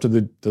think it's up to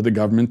the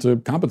government to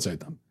compensate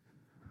them.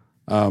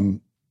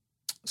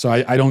 So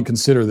I don't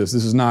consider this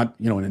is not,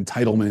 an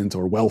entitlement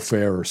or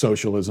welfare or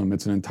socialism.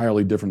 It's an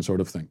entirely different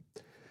sort of thing.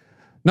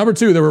 Number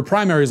two, there were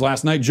primaries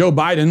last night. Joe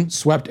Biden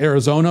swept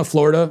Arizona,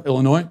 Florida,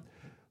 Illinois.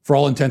 For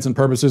all intents and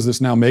purposes, this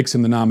now makes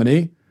him the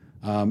nominee.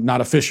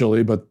 Not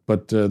officially, but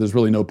there's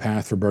really no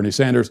path for Bernie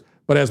Sanders.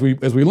 But as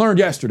we learned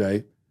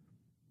yesterday,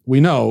 we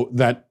know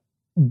that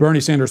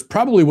Bernie Sanders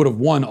probably would have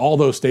won all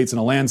those states in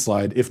a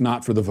landslide if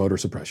not for the voter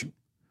suppression.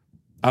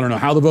 I don't know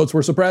how the votes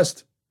were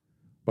suppressed,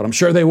 but I'm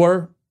sure they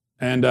were.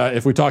 And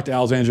if we talk to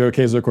Alexandria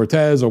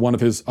Ocasio-Cortez or one of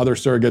his other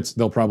surrogates,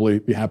 they'll probably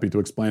be happy to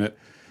explain it.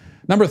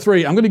 Number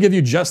three, I'm going to give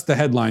you just the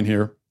headline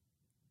here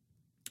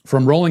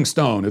from Rolling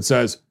Stone. It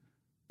says,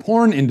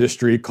 porn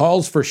industry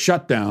calls for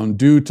shutdown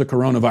due to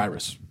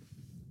coronavirus.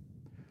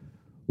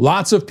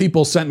 Lots of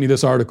people sent me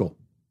this article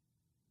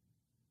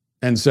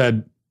and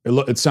said,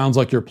 it sounds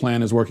like your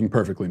plan is working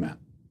perfectly, Matt.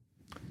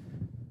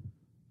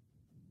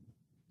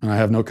 And I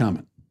have no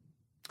comment.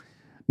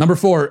 Number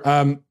four,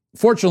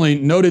 fortunately,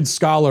 noted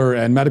scholar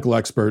and medical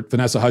expert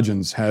Vanessa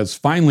Hudgens has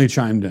finally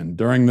chimed in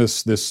during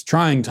this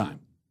trying time.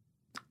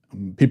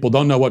 People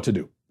don't know what to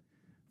do.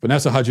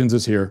 Vanessa Hudgens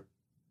is here,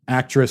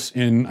 actress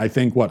in, I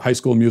think, High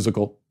School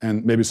Musical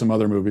and maybe some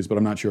other movies, but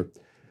I'm not sure.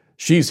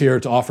 She's here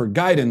to offer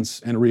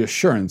guidance and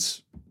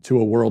reassurance to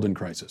a world in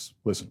crisis.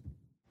 Listen.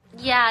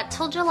 Yeah,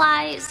 till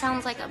July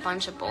sounds like a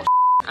bunch of bullshit.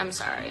 I'm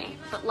sorry.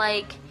 But,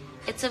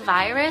 it's a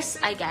virus.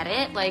 I get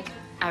it.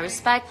 I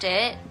respect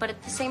it. But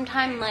at the same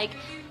time,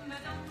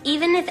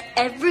 even if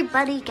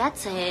everybody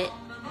gets it,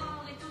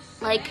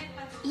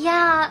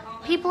 yeah,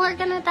 people are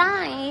gonna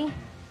die.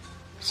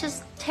 It's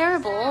just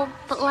terrible,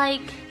 but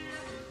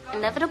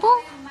inevitable?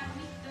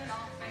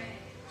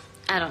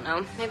 I don't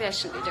know. Maybe I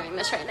shouldn't be doing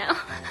this right now.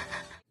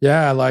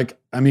 Yeah,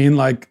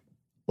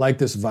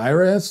 this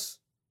virus.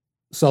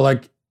 So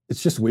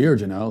it's just weird,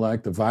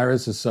 the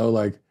virus is so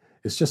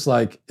it's just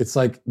it's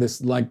this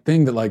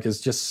thing that is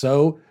just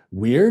so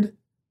weird.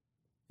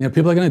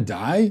 People are gonna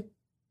die.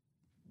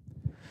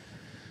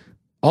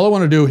 All I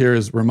want to do here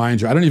is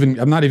remind you, I'm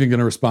not even going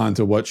to respond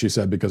to what she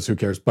said because who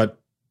cares,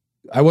 but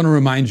I want to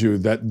remind you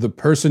that the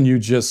person you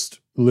just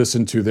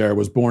listened to there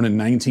was born in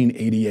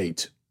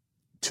 1988,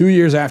 2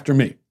 years after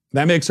me.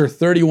 That makes her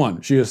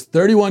 31. She is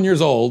 31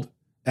 years old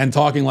and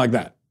talking like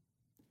that.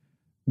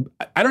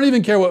 I don't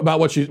even care about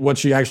what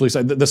she actually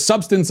said. The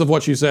substance of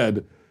what she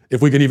said,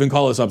 if we could even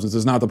call it substance,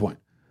 is not the point.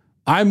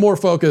 I'm more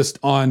focused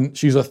on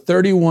she's a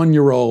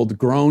 31-year-old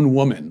grown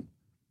woman,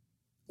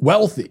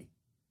 wealthy,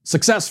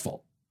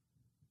 successful,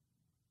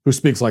 who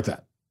speaks like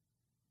that.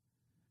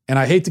 And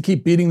I hate to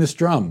keep beating this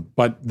drum,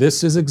 but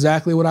this is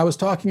exactly what I was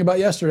talking about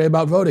yesterday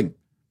about voting.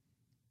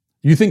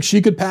 You think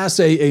she could pass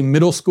a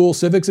middle school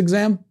civics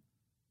exam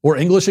or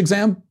English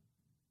exam?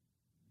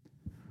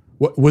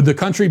 Would the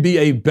country be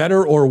a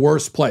better or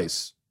worse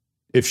place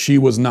if she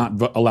was not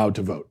allowed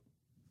to vote?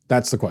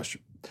 That's the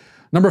question.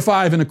 Number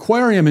 5, an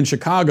aquarium in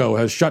Chicago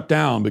has shut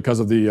down because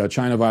of the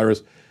China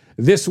virus.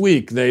 This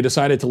week, they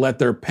decided to let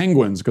their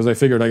penguins, because they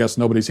figured, I guess,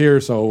 nobody's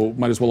here, so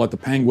might as well let the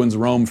penguins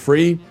roam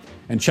free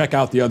and check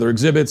out the other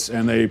exhibits.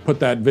 And they put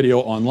that video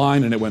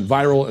online, and it went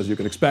viral, as you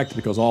could expect,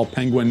 because all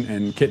penguin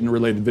and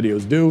kitten-related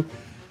videos do.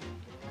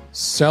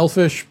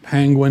 Selfish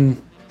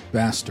penguin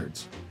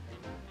bastards.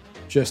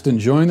 Just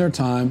enjoying their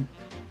time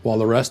while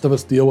the rest of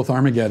us deal with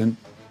Armageddon.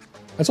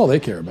 That's all they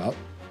care about.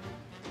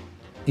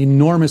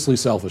 Enormously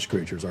selfish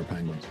creatures are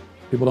penguins.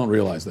 People don't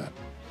realize that.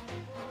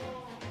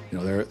 You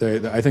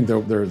know, I think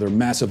they're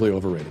massively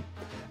overrated.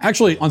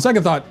 Actually, on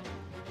second thought,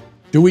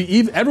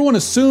 everyone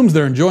assumes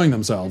they're enjoying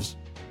themselves,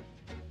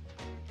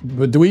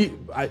 but do we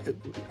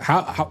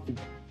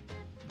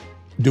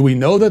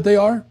know that they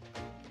are?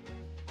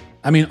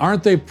 I mean,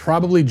 aren't they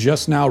probably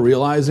just now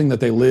realizing that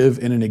they live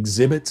in an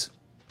exhibit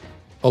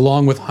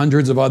along with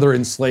hundreds of other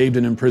enslaved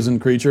and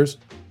imprisoned creatures?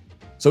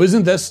 So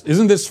isn't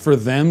this for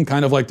them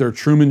kind of like their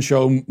Truman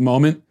Show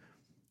moment?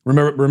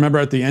 Remember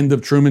at the end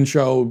of Truman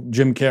Show,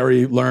 Jim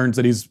Carrey learns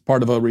that he's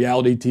part of a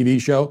reality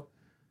TV show?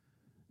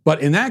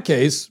 But in that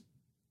case,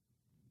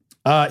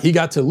 he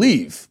got to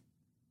leave.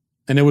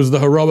 And it was the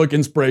heroic,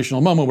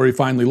 inspirational moment where he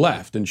finally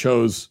left and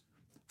chose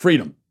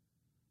freedom.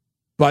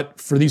 But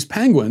for these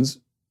penguins,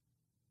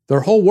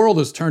 their whole world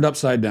is turned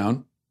upside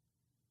down.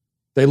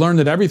 They learned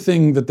that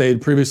everything that they had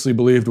previously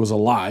believed was a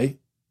lie,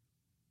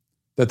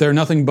 that they're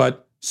nothing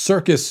but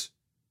circus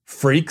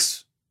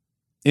freaks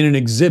in an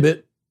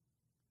exhibit,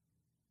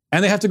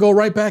 and they have to go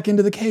right back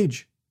into the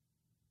cage.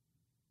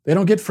 They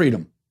don't get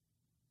freedom.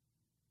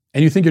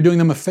 And you think you're doing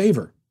them a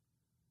favor.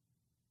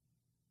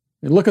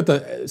 And look at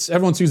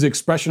everyone sees the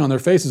expression on their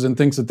faces and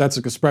thinks that that's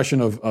an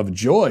expression of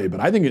joy, but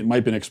I think it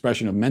might be an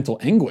expression of mental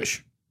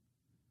anguish.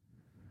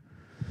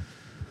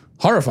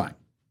 Horrifying.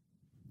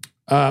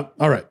 All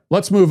right,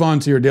 let's move on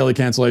to your daily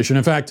cancellation.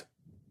 In fact,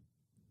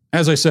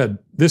 as I said,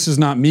 this is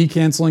not me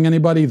canceling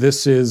anybody.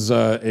 This is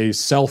a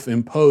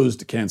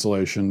self-imposed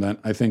cancellation that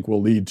I think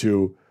will lead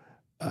to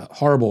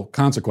horrible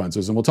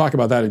consequences, and we'll talk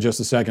about that in just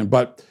a second.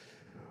 But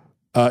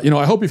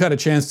I hope you've had a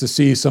chance to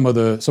see some of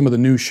the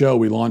new show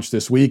we launched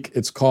this week.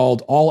 It's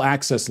called All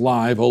Access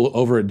Live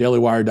over at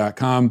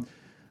dailywire.com.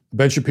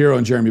 Ben Shapiro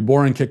and Jeremy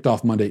Boring kicked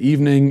off Monday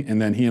evening, and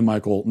then he and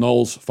Michael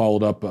Knowles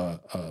followed up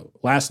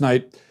last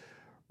night.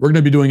 We're going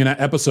to be doing an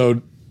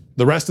episode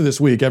the rest of this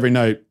week every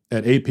night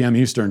at 8 p.m.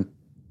 Eastern.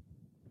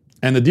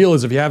 And the deal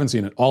is, if you haven't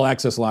seen it, All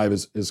Access Live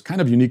is kind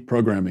of unique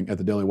programming at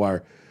the Daily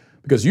Wire,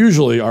 because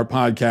usually our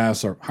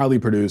podcasts are highly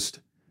produced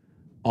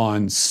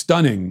on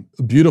stunning,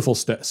 beautiful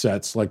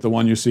sets like the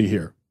one you see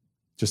here.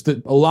 Just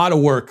a lot of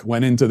work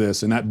went into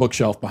this and that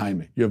bookshelf behind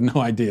me. You have no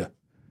idea.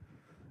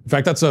 In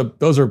fact,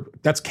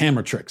 that's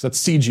camera tricks.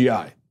 That's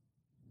CGI.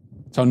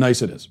 That's how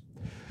nice it is.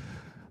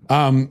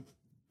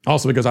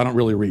 Also because I don't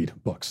really read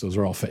books. Those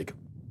are all fake.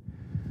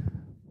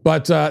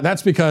 But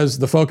that's because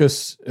the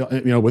focus,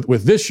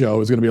 with this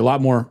show is going to be a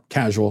lot more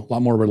casual, a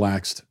lot more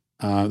relaxed.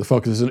 The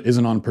focus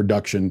isn't on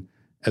production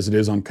as it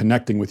is on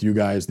connecting with you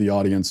guys, the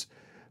audience.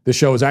 This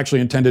show is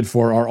actually intended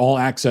for our All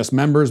Access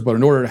members, but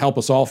in order to help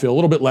us all feel a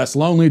little bit less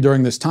lonely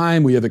during this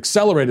time, we have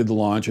accelerated the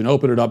launch and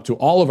opened it up to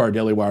all of our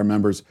Daily Wire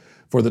members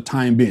for the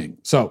time being.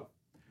 So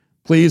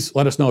please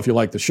let us know if you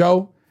like the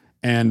show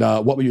and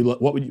what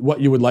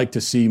you would like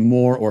to see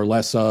more or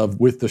less of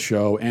with the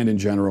show and in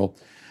general.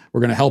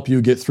 We're going to help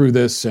you get through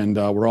this, and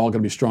we're all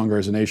going to be stronger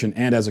as a nation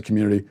and as a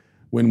community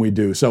when we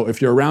do. So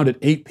if you're around at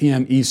 8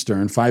 p.m.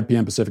 Eastern, 5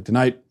 p.m. Pacific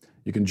tonight,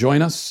 you can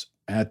join us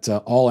at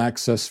All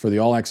Access for the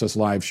All Access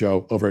Live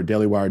show over at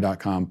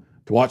dailywire.com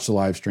to watch the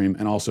live stream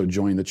and also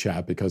join the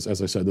chat, because,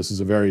 as I said, this is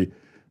a very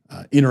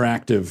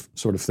interactive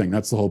sort of thing.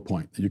 That's the whole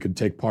point. You can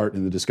take part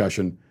in the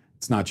discussion.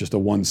 It's not just a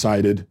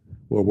one-sided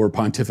where we're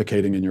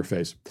pontificating in your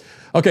face.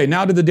 Okay,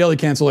 now to the daily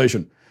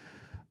cancellation.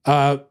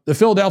 The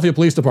Philadelphia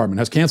Police Department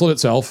has canceled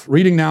itself.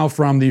 Reading now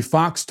from the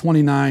Fox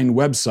 29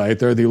 website,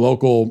 they're the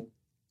local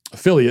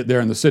affiliate there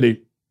in the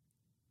city.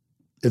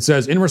 It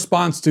says, in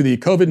response to the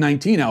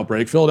COVID-19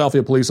 outbreak,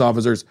 Philadelphia police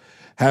officers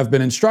have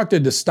been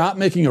instructed to stop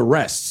making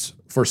arrests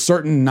for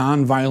certain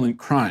nonviolent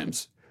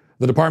crimes.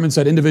 The department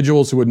said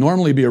individuals who would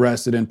normally be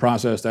arrested and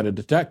processed at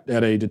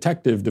a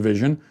detective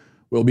division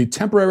will be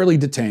temporarily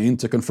detained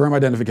to confirm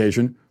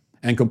identification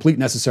and complete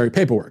necessary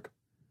paperwork.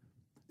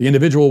 The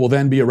individual will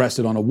then be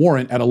arrested on a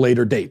warrant at a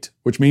later date,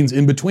 which means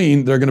in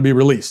between they're going to be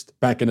released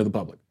back into the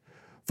public.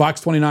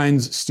 Fox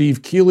 29's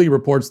Steve Keeley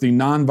reports the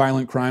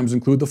nonviolent crimes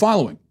include the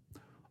following: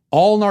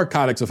 all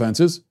narcotics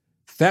offenses,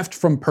 theft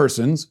from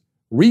persons,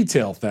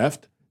 retail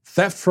theft,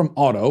 theft from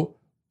auto,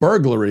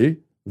 burglary,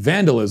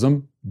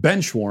 vandalism,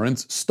 bench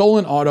warrants,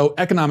 stolen auto,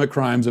 economic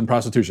crimes, and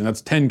prostitution.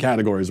 That's 10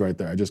 categories right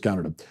there. I just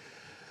counted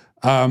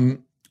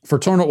them.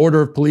 Fraternal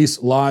Order of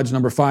Police Lodge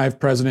number 5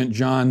 President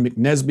John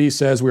McNesby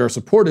says we are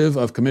supportive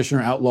of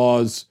Commissioner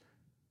Outlaw's.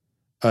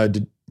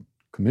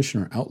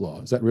 Commissioner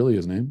Outlaw, is that really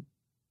his name?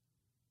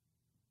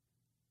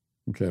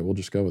 Okay, we'll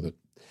just go with it.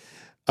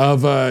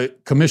 Of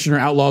Commissioner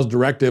Outlaw's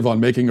directive on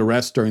making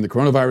arrests during the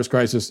coronavirus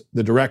crisis.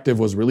 The directive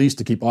was released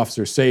to keep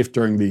officers safe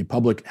during the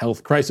public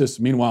health crisis.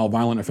 Meanwhile,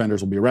 violent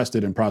offenders will be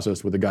arrested and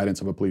processed with the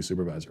guidance of a police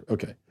supervisor.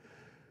 Okay.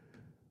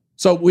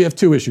 So we have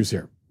 2 issues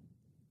here.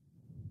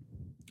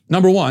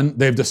 Number 1,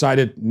 they've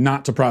decided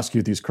not to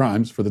prosecute these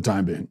crimes for the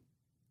time being.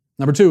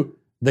 Number 2,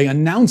 they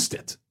announced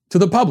it to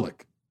the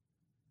public,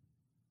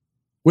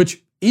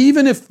 which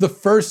even if the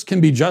first can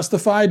be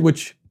justified,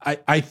 which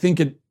I think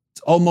it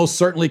almost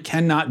certainly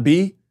cannot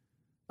be.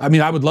 I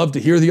mean, I would love to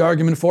hear the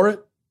argument for it.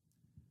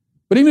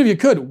 But even if you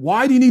could,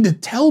 why do you need to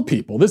tell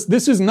people?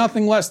 This is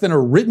nothing less than a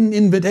written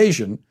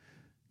invitation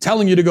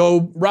telling you to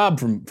go rob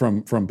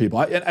from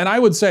people. And I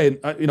would say,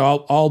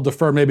 I'll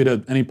defer maybe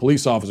to any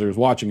police officer who's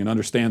watching and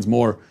understands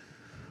more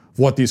of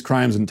what these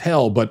crimes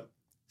entail, but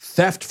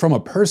theft from a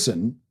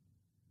person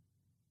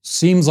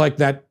seems like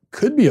that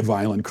could be a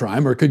violent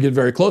crime or it could get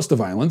very close to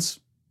violence.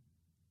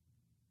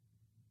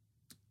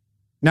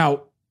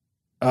 Now,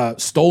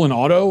 stolen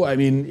auto, I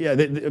mean, yeah,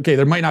 okay,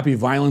 there might not be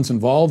violence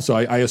involved, so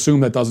I assume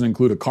that doesn't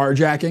include a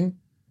carjacking.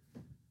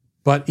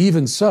 But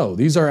even so,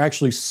 these are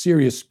actually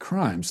serious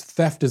crimes.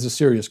 Theft is a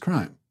serious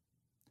crime.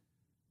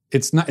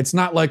 It's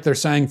not like they're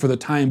saying for the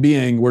time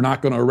being, we're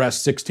not going to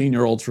arrest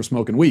 16-year-olds for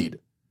smoking weed.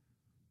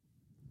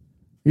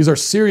 These are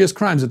serious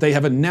crimes that they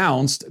have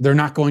announced they're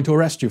not going to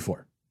arrest you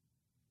for.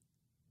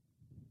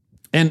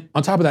 And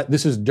on top of that,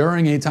 this is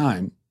during a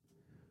time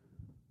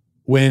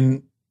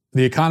when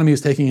the economy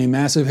is taking a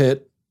massive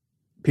hit.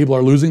 People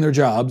are losing their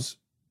jobs.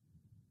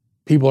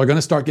 People are going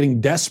to start getting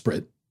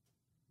desperate.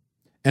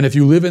 And if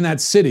you live in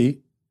that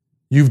city,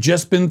 you've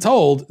just been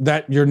told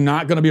that you're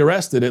not going to be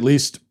arrested, at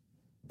least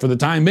for the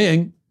time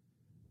being,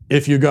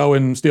 if you go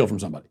and steal from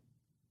somebody.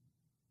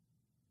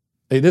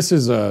 Hey, this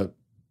is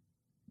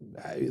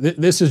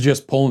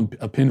just pulling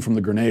a pin from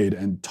the grenade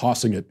and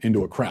tossing it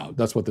into a crowd.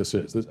 That's what this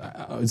is.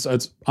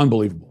 It's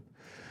unbelievable.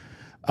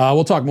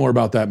 We'll talk more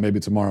about that maybe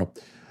tomorrow.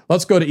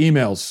 Let's go to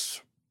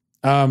emails.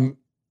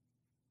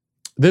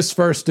 This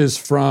first is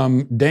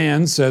from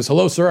Dan. Says,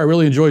 hello, sir. I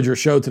really enjoyed your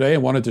show today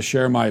and wanted to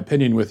share my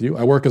opinion with you.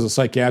 I work as a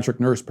psychiatric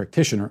nurse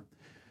practitioner.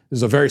 This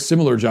is a very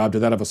similar job to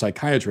that of a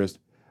psychiatrist.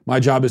 My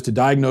job is to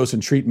diagnose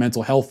and treat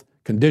mental health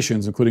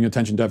conditions, including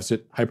attention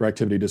deficit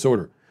hyperactivity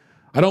disorder.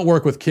 I don't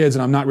work with kids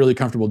and I'm not really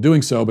comfortable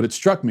doing so, but it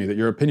struck me that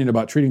your opinion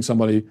about treating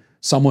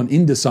someone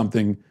into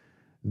something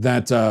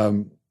that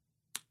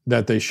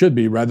they should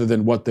be rather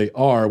than what they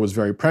are was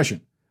very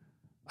prescient.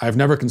 I've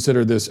never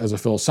considered this as a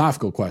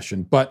philosophical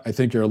question, but I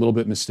think you're a little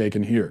bit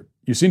mistaken here.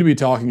 You seem to be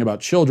talking about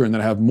children that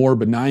have more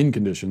benign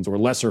conditions or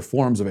lesser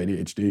forms of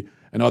ADHD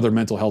and other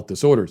mental health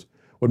disorders.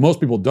 What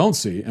most people don't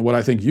see, and what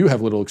I think you have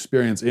little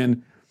experience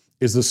in,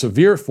 is the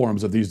severe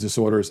forms of these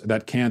disorders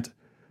that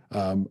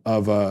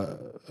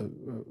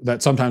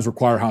that sometimes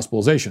require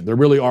hospitalization. There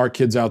really are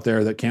kids out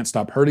there that can't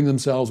stop hurting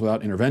themselves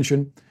without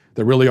intervention.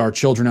 There really are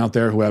children out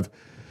there who have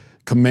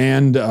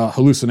command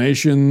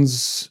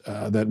hallucinations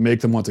that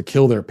make them want to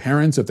kill their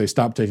parents if they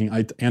stop taking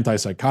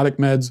antipsychotic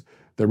meds.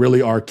 There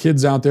really are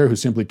kids out there who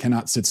simply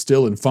cannot sit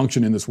still and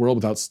function in this world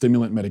without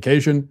stimulant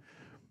medication.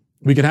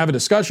 We can have a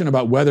discussion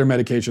about whether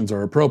medications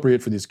are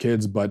appropriate for these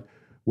kids, but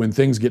when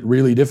things get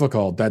really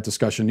difficult, that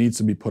discussion needs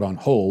to be put on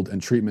hold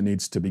and treatment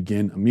needs to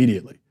begin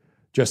immediately.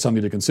 Just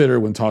something to consider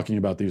when talking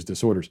about these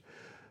disorders.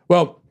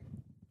 Well,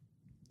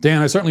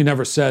 Dan, I certainly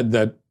never said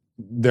that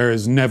there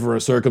is never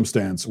a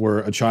circumstance where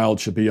a child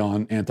should be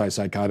on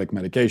antipsychotic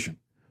medication.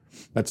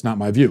 That's not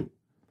my view.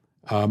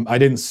 I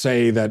didn't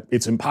say that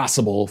it's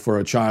impossible for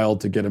a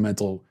child to get a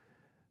mental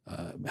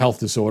health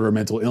disorder,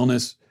 mental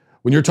illness.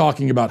 When you're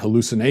talking about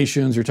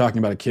hallucinations, you're talking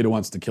about a kid who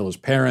wants to kill his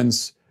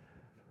parents,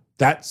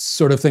 that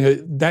sort of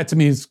thing, that to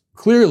me is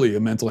clearly a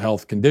mental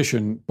health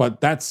condition,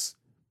 but that's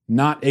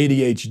not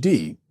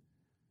ADHD.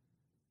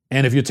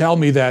 And if you tell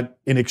me that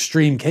in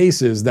extreme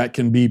cases that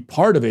can be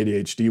part of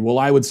ADHD, well,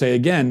 I would say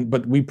again,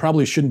 but we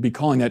probably shouldn't be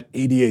calling that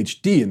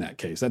ADHD in that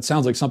case. That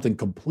sounds like something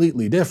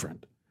completely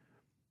different.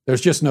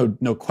 There's just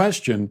no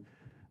question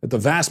that the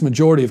vast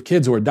majority of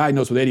kids who are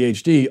diagnosed with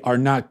ADHD are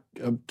not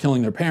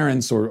killing their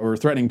parents or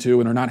threatening to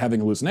and are not having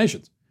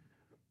hallucinations.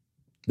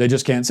 They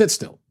just can't sit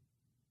still.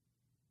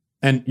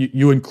 And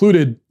you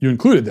included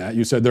that.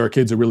 You said there are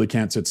kids who really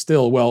can't sit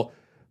still. Well,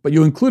 but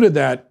you included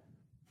that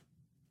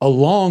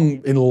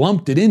along and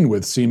lumped it in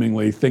with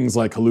seemingly things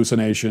like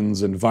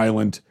hallucinations and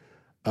violent,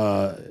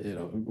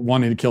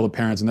 wanting to kill the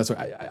parents, and that's what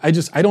I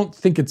don't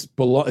think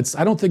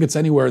I don't think it's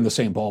anywhere in the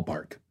same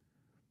ballpark.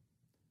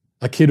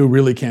 A kid who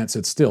really can't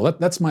sit still.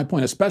 That's my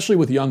point, especially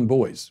with young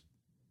boys.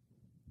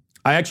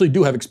 I actually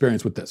do have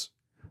experience with this.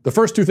 The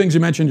first two things you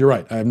mentioned, you're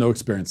right. I have no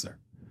experience there.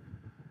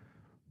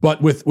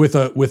 But with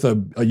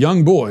a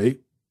young boy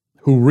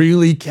who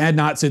really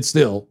cannot sit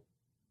still,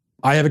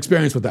 I have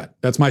experience with that.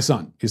 That's my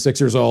son. He's 6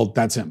 years old.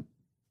 That's him.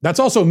 That's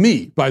also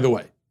me, by the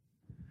way.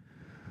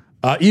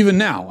 Even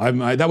now,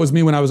 that was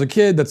me when I was a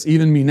kid. That's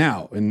even me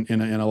now in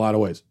a lot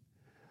of ways.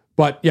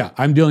 But yeah,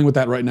 I'm dealing with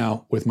that right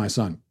now with my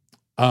son.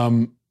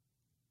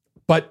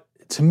 But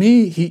to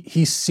me,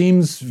 he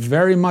seems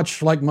very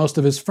much like most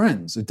of his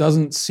friends. It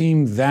doesn't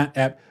seem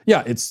that.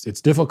 Yeah,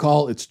 it's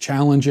difficult. It's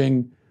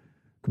challenging.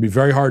 It could be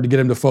very hard to get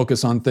him to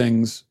focus on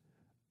things.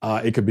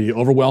 It could be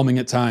overwhelming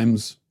at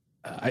times.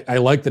 I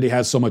like that he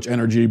has so much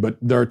energy, but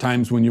there are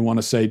times when you want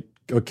to say,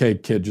 "Okay,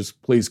 kid,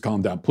 just please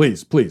calm down,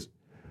 please."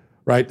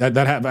 Right?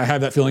 I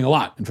have that feeling a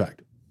lot, in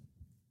fact.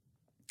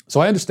 So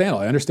I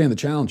understand the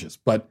challenges,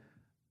 but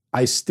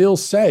I still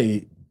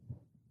say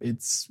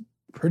it's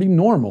pretty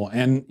normal.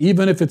 And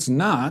even if it's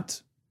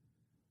not,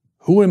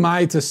 who am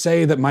I to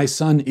say that my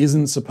son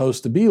isn't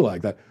supposed to be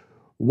like that?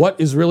 What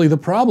is really the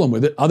problem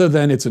with it, other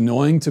than it's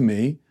annoying to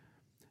me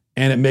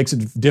and it makes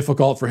it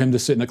difficult for him to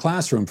sit in a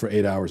classroom for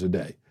 8 hours a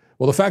day?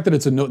 Well, the fact that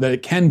that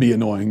it can be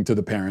annoying to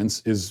the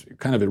parents is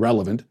kind of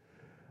irrelevant.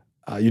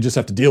 You just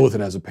have to deal with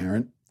it as a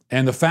parent.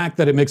 And the fact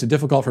that it makes it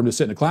difficult for him to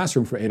sit in a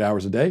classroom for 8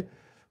 hours a day,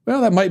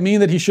 well, that might mean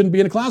that he shouldn't be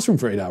in a classroom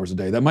for 8 hours a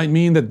day. That might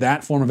mean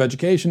that form of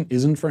education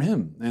isn't for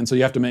him. And so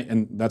you have to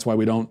and that's why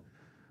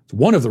it's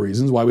one of the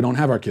reasons why we don't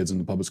have our kids in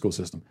the public school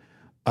system.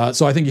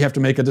 So I think you have to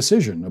make a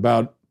decision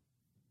about,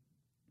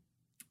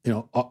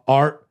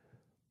 are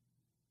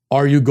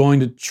you going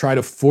to try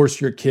to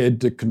force your kid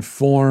to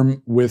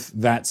conform with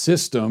that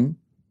system?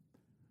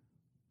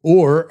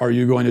 Or are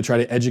you going to try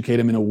to educate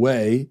him in a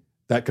way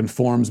that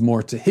conforms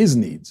more to his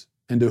needs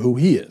and to who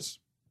he is?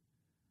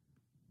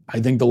 I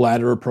think the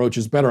latter approach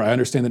is better. I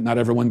understand that not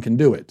everyone can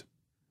do it,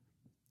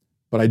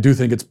 but I do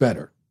think it's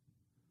better.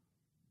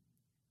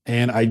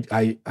 And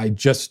I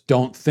just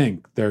don't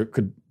think there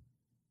could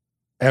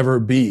ever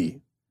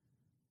be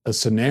a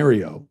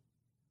scenario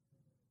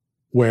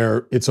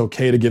where it's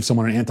okay to give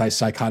someone an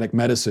antipsychotic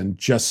medicine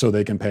just so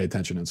they can pay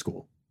attention in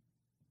school.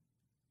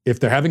 If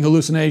they're having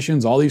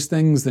hallucinations, all these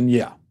things, then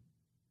yeah.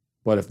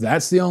 But if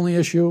that's the only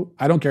issue,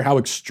 I don't care how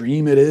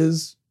extreme it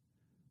is,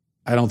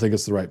 I don't think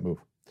it's the right move.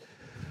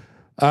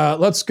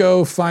 Let's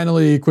go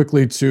finally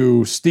quickly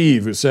to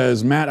Steve, who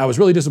says, Matt, I was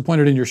really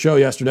disappointed in your show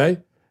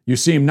yesterday. You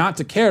seem not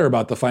to care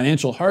about the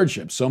financial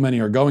hardships so many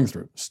are going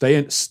through.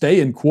 Stay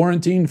in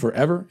quarantine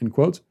forever, in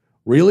quotes.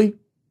 Really?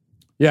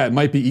 Yeah, it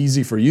might be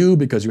easy for you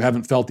because you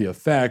haven't felt the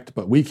effect,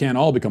 but we can't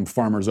all become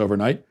farmers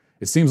overnight.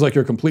 It seems like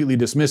you're completely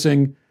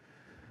dismissing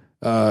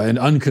and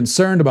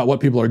unconcerned about what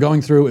people are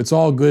going through. It's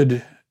all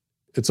good.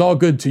 It's all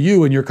good to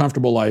you and your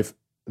comfortable life.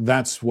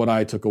 That's what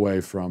I took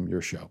away from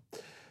your show.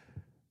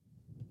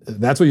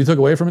 That's what you took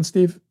away from it,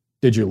 Steve?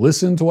 Did you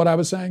listen to what I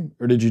was saying?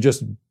 Or did you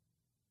just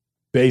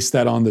base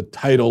that on the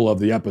title of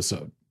the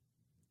episode?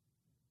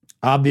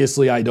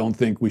 Obviously, I don't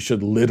think we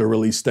should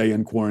literally stay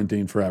in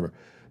quarantine forever.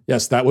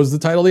 Yes, that was the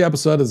title of the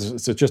episode.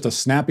 It's just a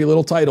snappy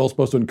little title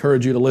supposed to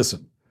encourage you to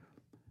listen.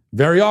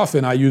 Very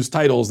often, I use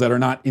titles that are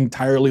not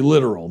entirely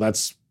literal.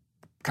 That's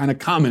kind of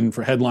common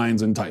for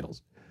headlines and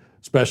titles,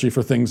 especially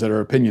for things that are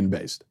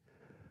opinion-based.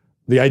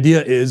 The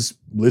idea is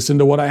listen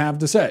to what I have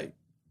to say.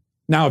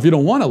 Now, if you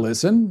don't want to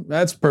listen,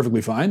 that's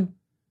perfectly fine.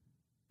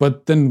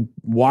 But then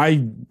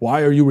why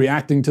are you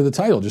reacting to the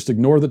title? Just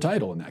ignore the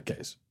title in that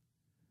case.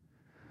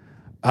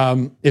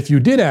 If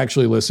you did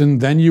actually listen,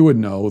 then you would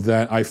know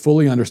that I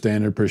fully understand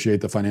and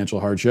appreciate the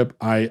financial hardship.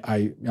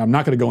 I'm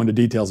not going to go into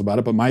details about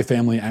it, but my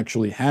family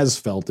actually has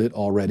felt it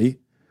already.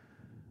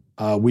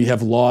 We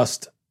have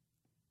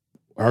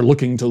are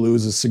looking to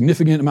lose a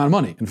significant amount of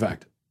money, in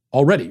fact,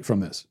 already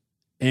from this.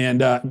 And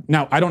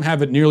now I don't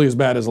have it nearly as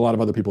bad as a lot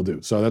of other people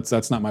do. So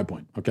that's not my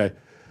point, okay?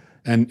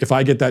 And if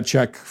I get that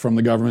check from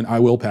the government, I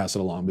will pass it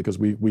along because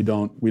we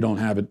don't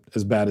have it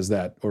as bad as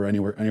that or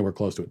anywhere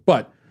close to it.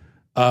 But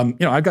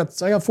I got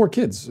 4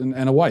 kids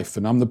and a wife,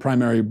 and I'm the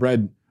primary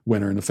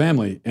breadwinner in the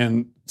family.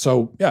 And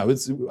so yeah,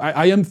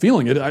 I am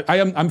feeling it.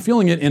 I'm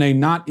feeling it in a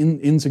not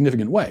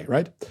insignificant way,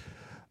 right?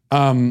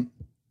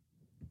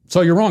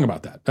 So you're wrong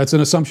about that. That's an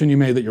assumption you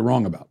made that you're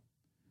wrong about.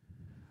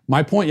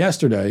 My point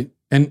yesterday,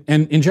 and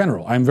in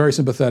general, I'm very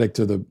sympathetic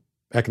to the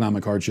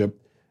economic hardship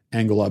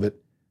angle of it,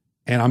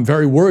 and I'm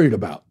very worried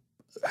about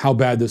how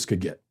bad this could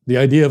get. The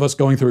idea of us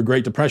going through a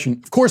Great Depression,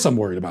 of course I'm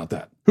worried about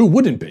that. Who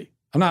wouldn't be?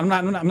 I'm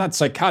not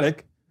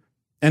psychotic.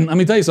 And let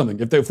me tell you something,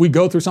 if we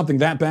go through something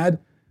that bad,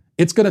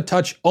 it's going to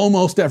touch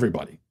almost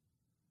everybody.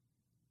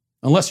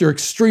 Unless you're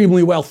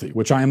extremely wealthy,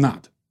 which I am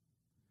not.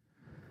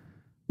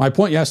 My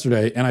point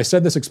yesterday, and I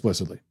said this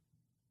explicitly,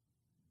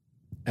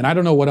 and I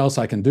don't know what else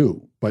I can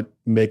do but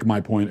make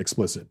my point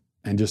explicit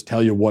and just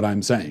tell you what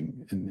I'm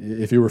saying.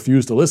 And if you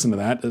refuse to listen to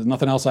that, there's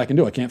nothing else I can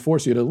do. I can't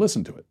force you to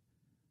listen to it.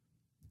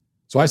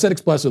 So I said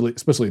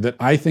explicitly that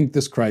I think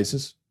this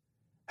crisis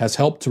has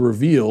helped to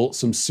reveal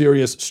some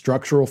serious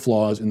structural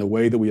flaws in the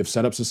way that we have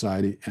set up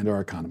society and our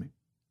economy.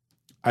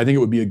 I think it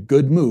would be a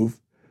good move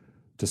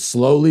to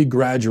slowly,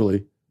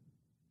 gradually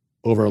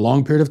over a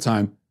long period of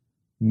time,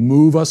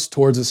 move us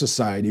towards a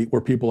society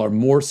where people are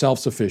more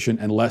self-sufficient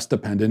and less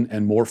dependent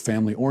and more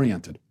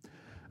family-oriented.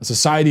 A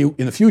society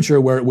in the future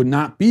where it would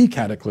not be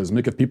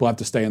cataclysmic if people have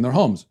to stay in their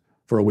homes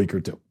for a week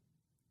or two.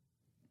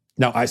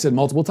 Now, I said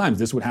multiple times,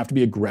 this would have to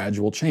be a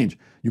gradual change.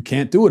 You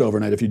can't do it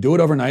overnight. If you do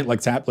it overnight,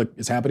 like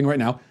it's happening right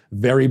now,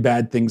 very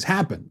bad things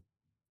happen.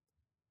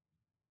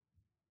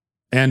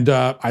 And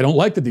I don't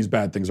like that these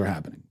bad things are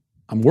happening.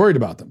 I'm worried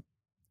about them.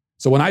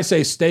 So when I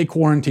say stay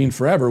quarantined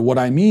forever, what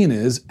I mean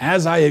is,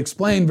 as I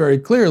explained very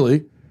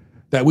clearly,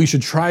 that we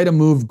should try to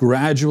move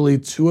gradually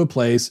to a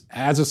place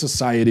as a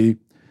society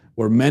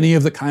where many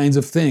of the kinds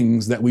of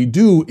things that we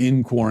do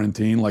in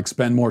quarantine, like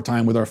spend more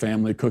time with our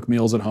family, cook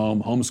meals at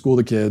home, homeschool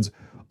the kids,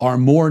 are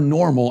more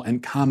normal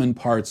and common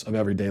parts of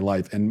everyday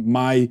life. And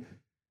my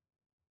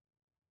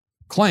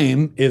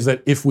claim is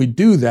that if we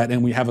do that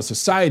and we have a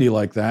society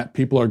like that,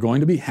 people are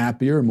going to be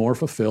happier, more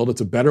fulfilled.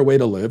 It's a better way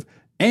to live.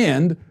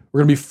 And we're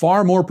going to be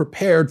far more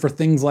prepared for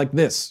things like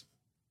this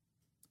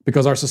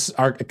because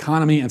our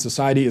economy and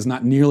society is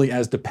not nearly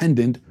as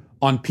dependent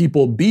on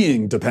people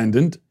being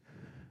dependent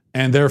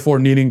and therefore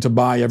needing to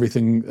buy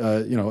everything,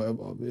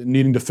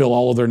 needing to fill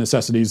all of their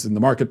necessities in the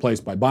marketplace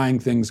by buying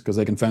things because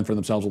they can fend for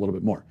themselves a little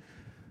bit more.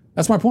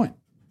 That's my point.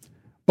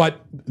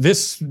 But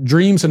this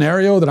dream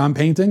scenario that I'm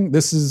painting,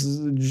 this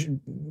is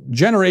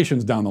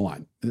generations down the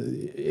line.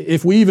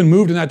 If we even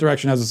moved in that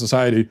direction as a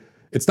society,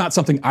 it's not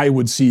something I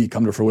would see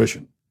come to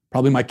fruition.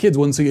 Probably my kids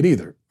wouldn't see it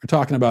either. We're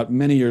talking about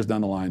many years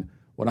down the line.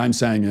 What I'm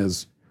saying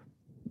is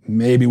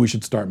maybe we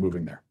should start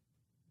moving there.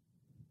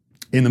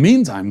 In the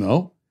meantime,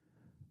 though,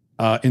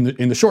 in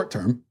the short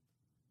term,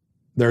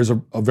 there's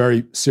a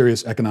very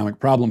serious economic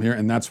problem here,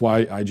 and that's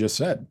why I just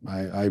said,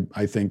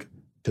 I think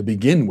to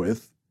begin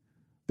with,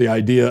 the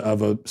idea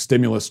of a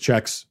stimulus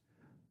checks,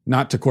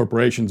 not to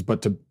corporations,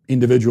 but to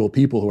individual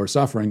people who are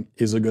suffering,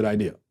 is a good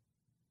idea.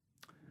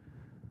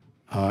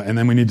 And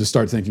then we need to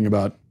start thinking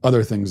about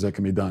other things that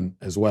can be done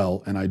as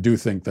well. And I do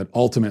think that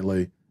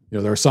ultimately,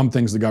 there are some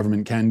things the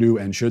government can do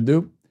and should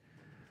do,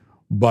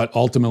 but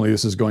ultimately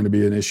this is going to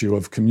be an issue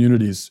of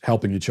communities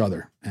helping each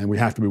other, and we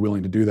have to be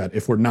willing to do that.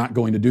 If we're not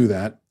going to do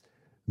that,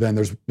 then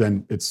there's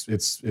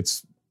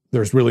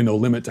really no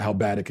limit to how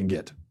bad it can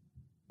get.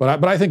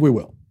 But I think we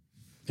will.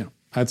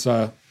 That's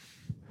I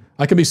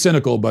can be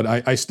cynical, but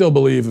I still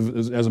believe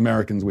as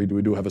Americans we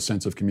do have a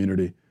sense of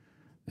community.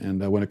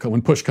 And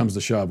when push comes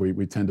to shove,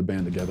 we tend to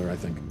band together, I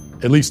think.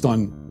 At least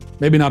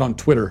maybe not on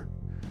Twitter,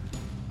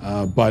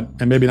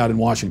 and maybe not in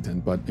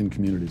Washington, but in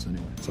communities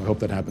anyway. So I hope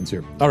that happens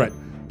here. All right,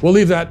 we'll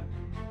leave that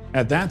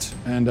at that,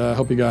 and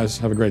hope you guys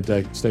have a great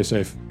day. Stay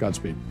safe.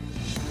 Godspeed.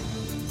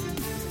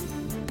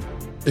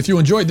 If you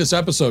enjoyed this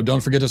episode, don't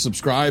forget to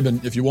subscribe.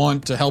 And if you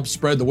want to help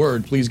spread the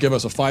word, please give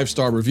us a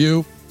 5-star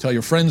review. Tell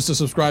your friends to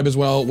subscribe as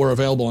well. We're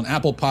available on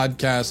Apple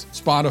Podcasts,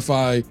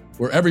 Spotify,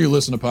 wherever you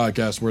listen to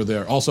podcasts, we're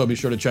there. Also, be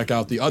sure to check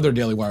out the other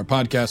Daily Wire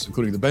podcasts,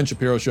 including The Ben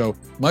Shapiro Show,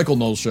 Michael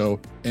Knowles Show,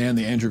 and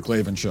The Andrew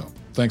Klavan Show.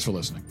 Thanks for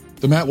listening.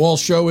 The Matt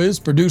Walsh Show is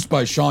produced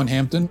by Sean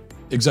Hampton,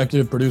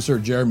 executive producer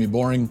Jeremy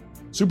Boring,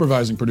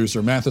 supervising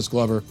producer Mathis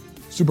Glover,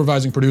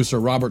 supervising producer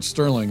Robert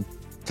Sterling,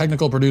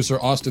 technical producer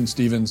Austin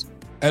Stevens,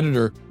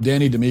 editor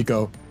Danny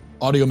D'Amico,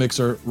 audio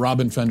mixer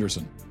Robin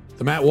Fenderson.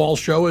 The Matt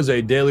Walsh Show is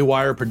a Daily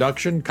Wire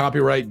production,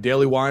 copyright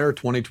Daily Wire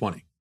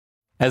 2020.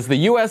 As the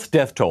U.S.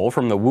 death toll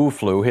from the Wu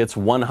flu hits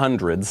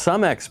 100,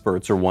 some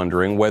experts are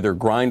wondering whether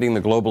grinding the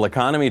global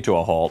economy to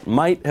a halt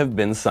might have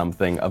been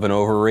something of an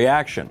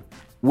overreaction.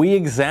 We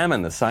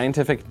examine the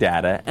scientific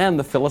data and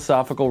the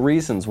philosophical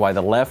reasons why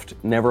the left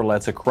never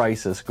lets a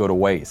crisis go to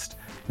waste.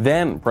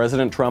 Then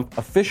President Trump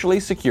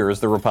officially secures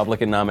the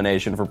Republican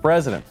nomination for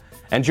president,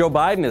 and Joe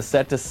Biden is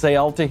set to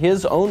sail to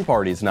his own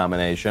party's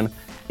nomination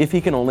if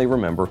he can only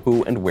remember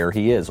who and where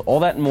he is.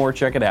 All that and more,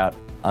 check it out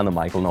on The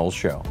Michael Knowles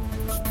Show.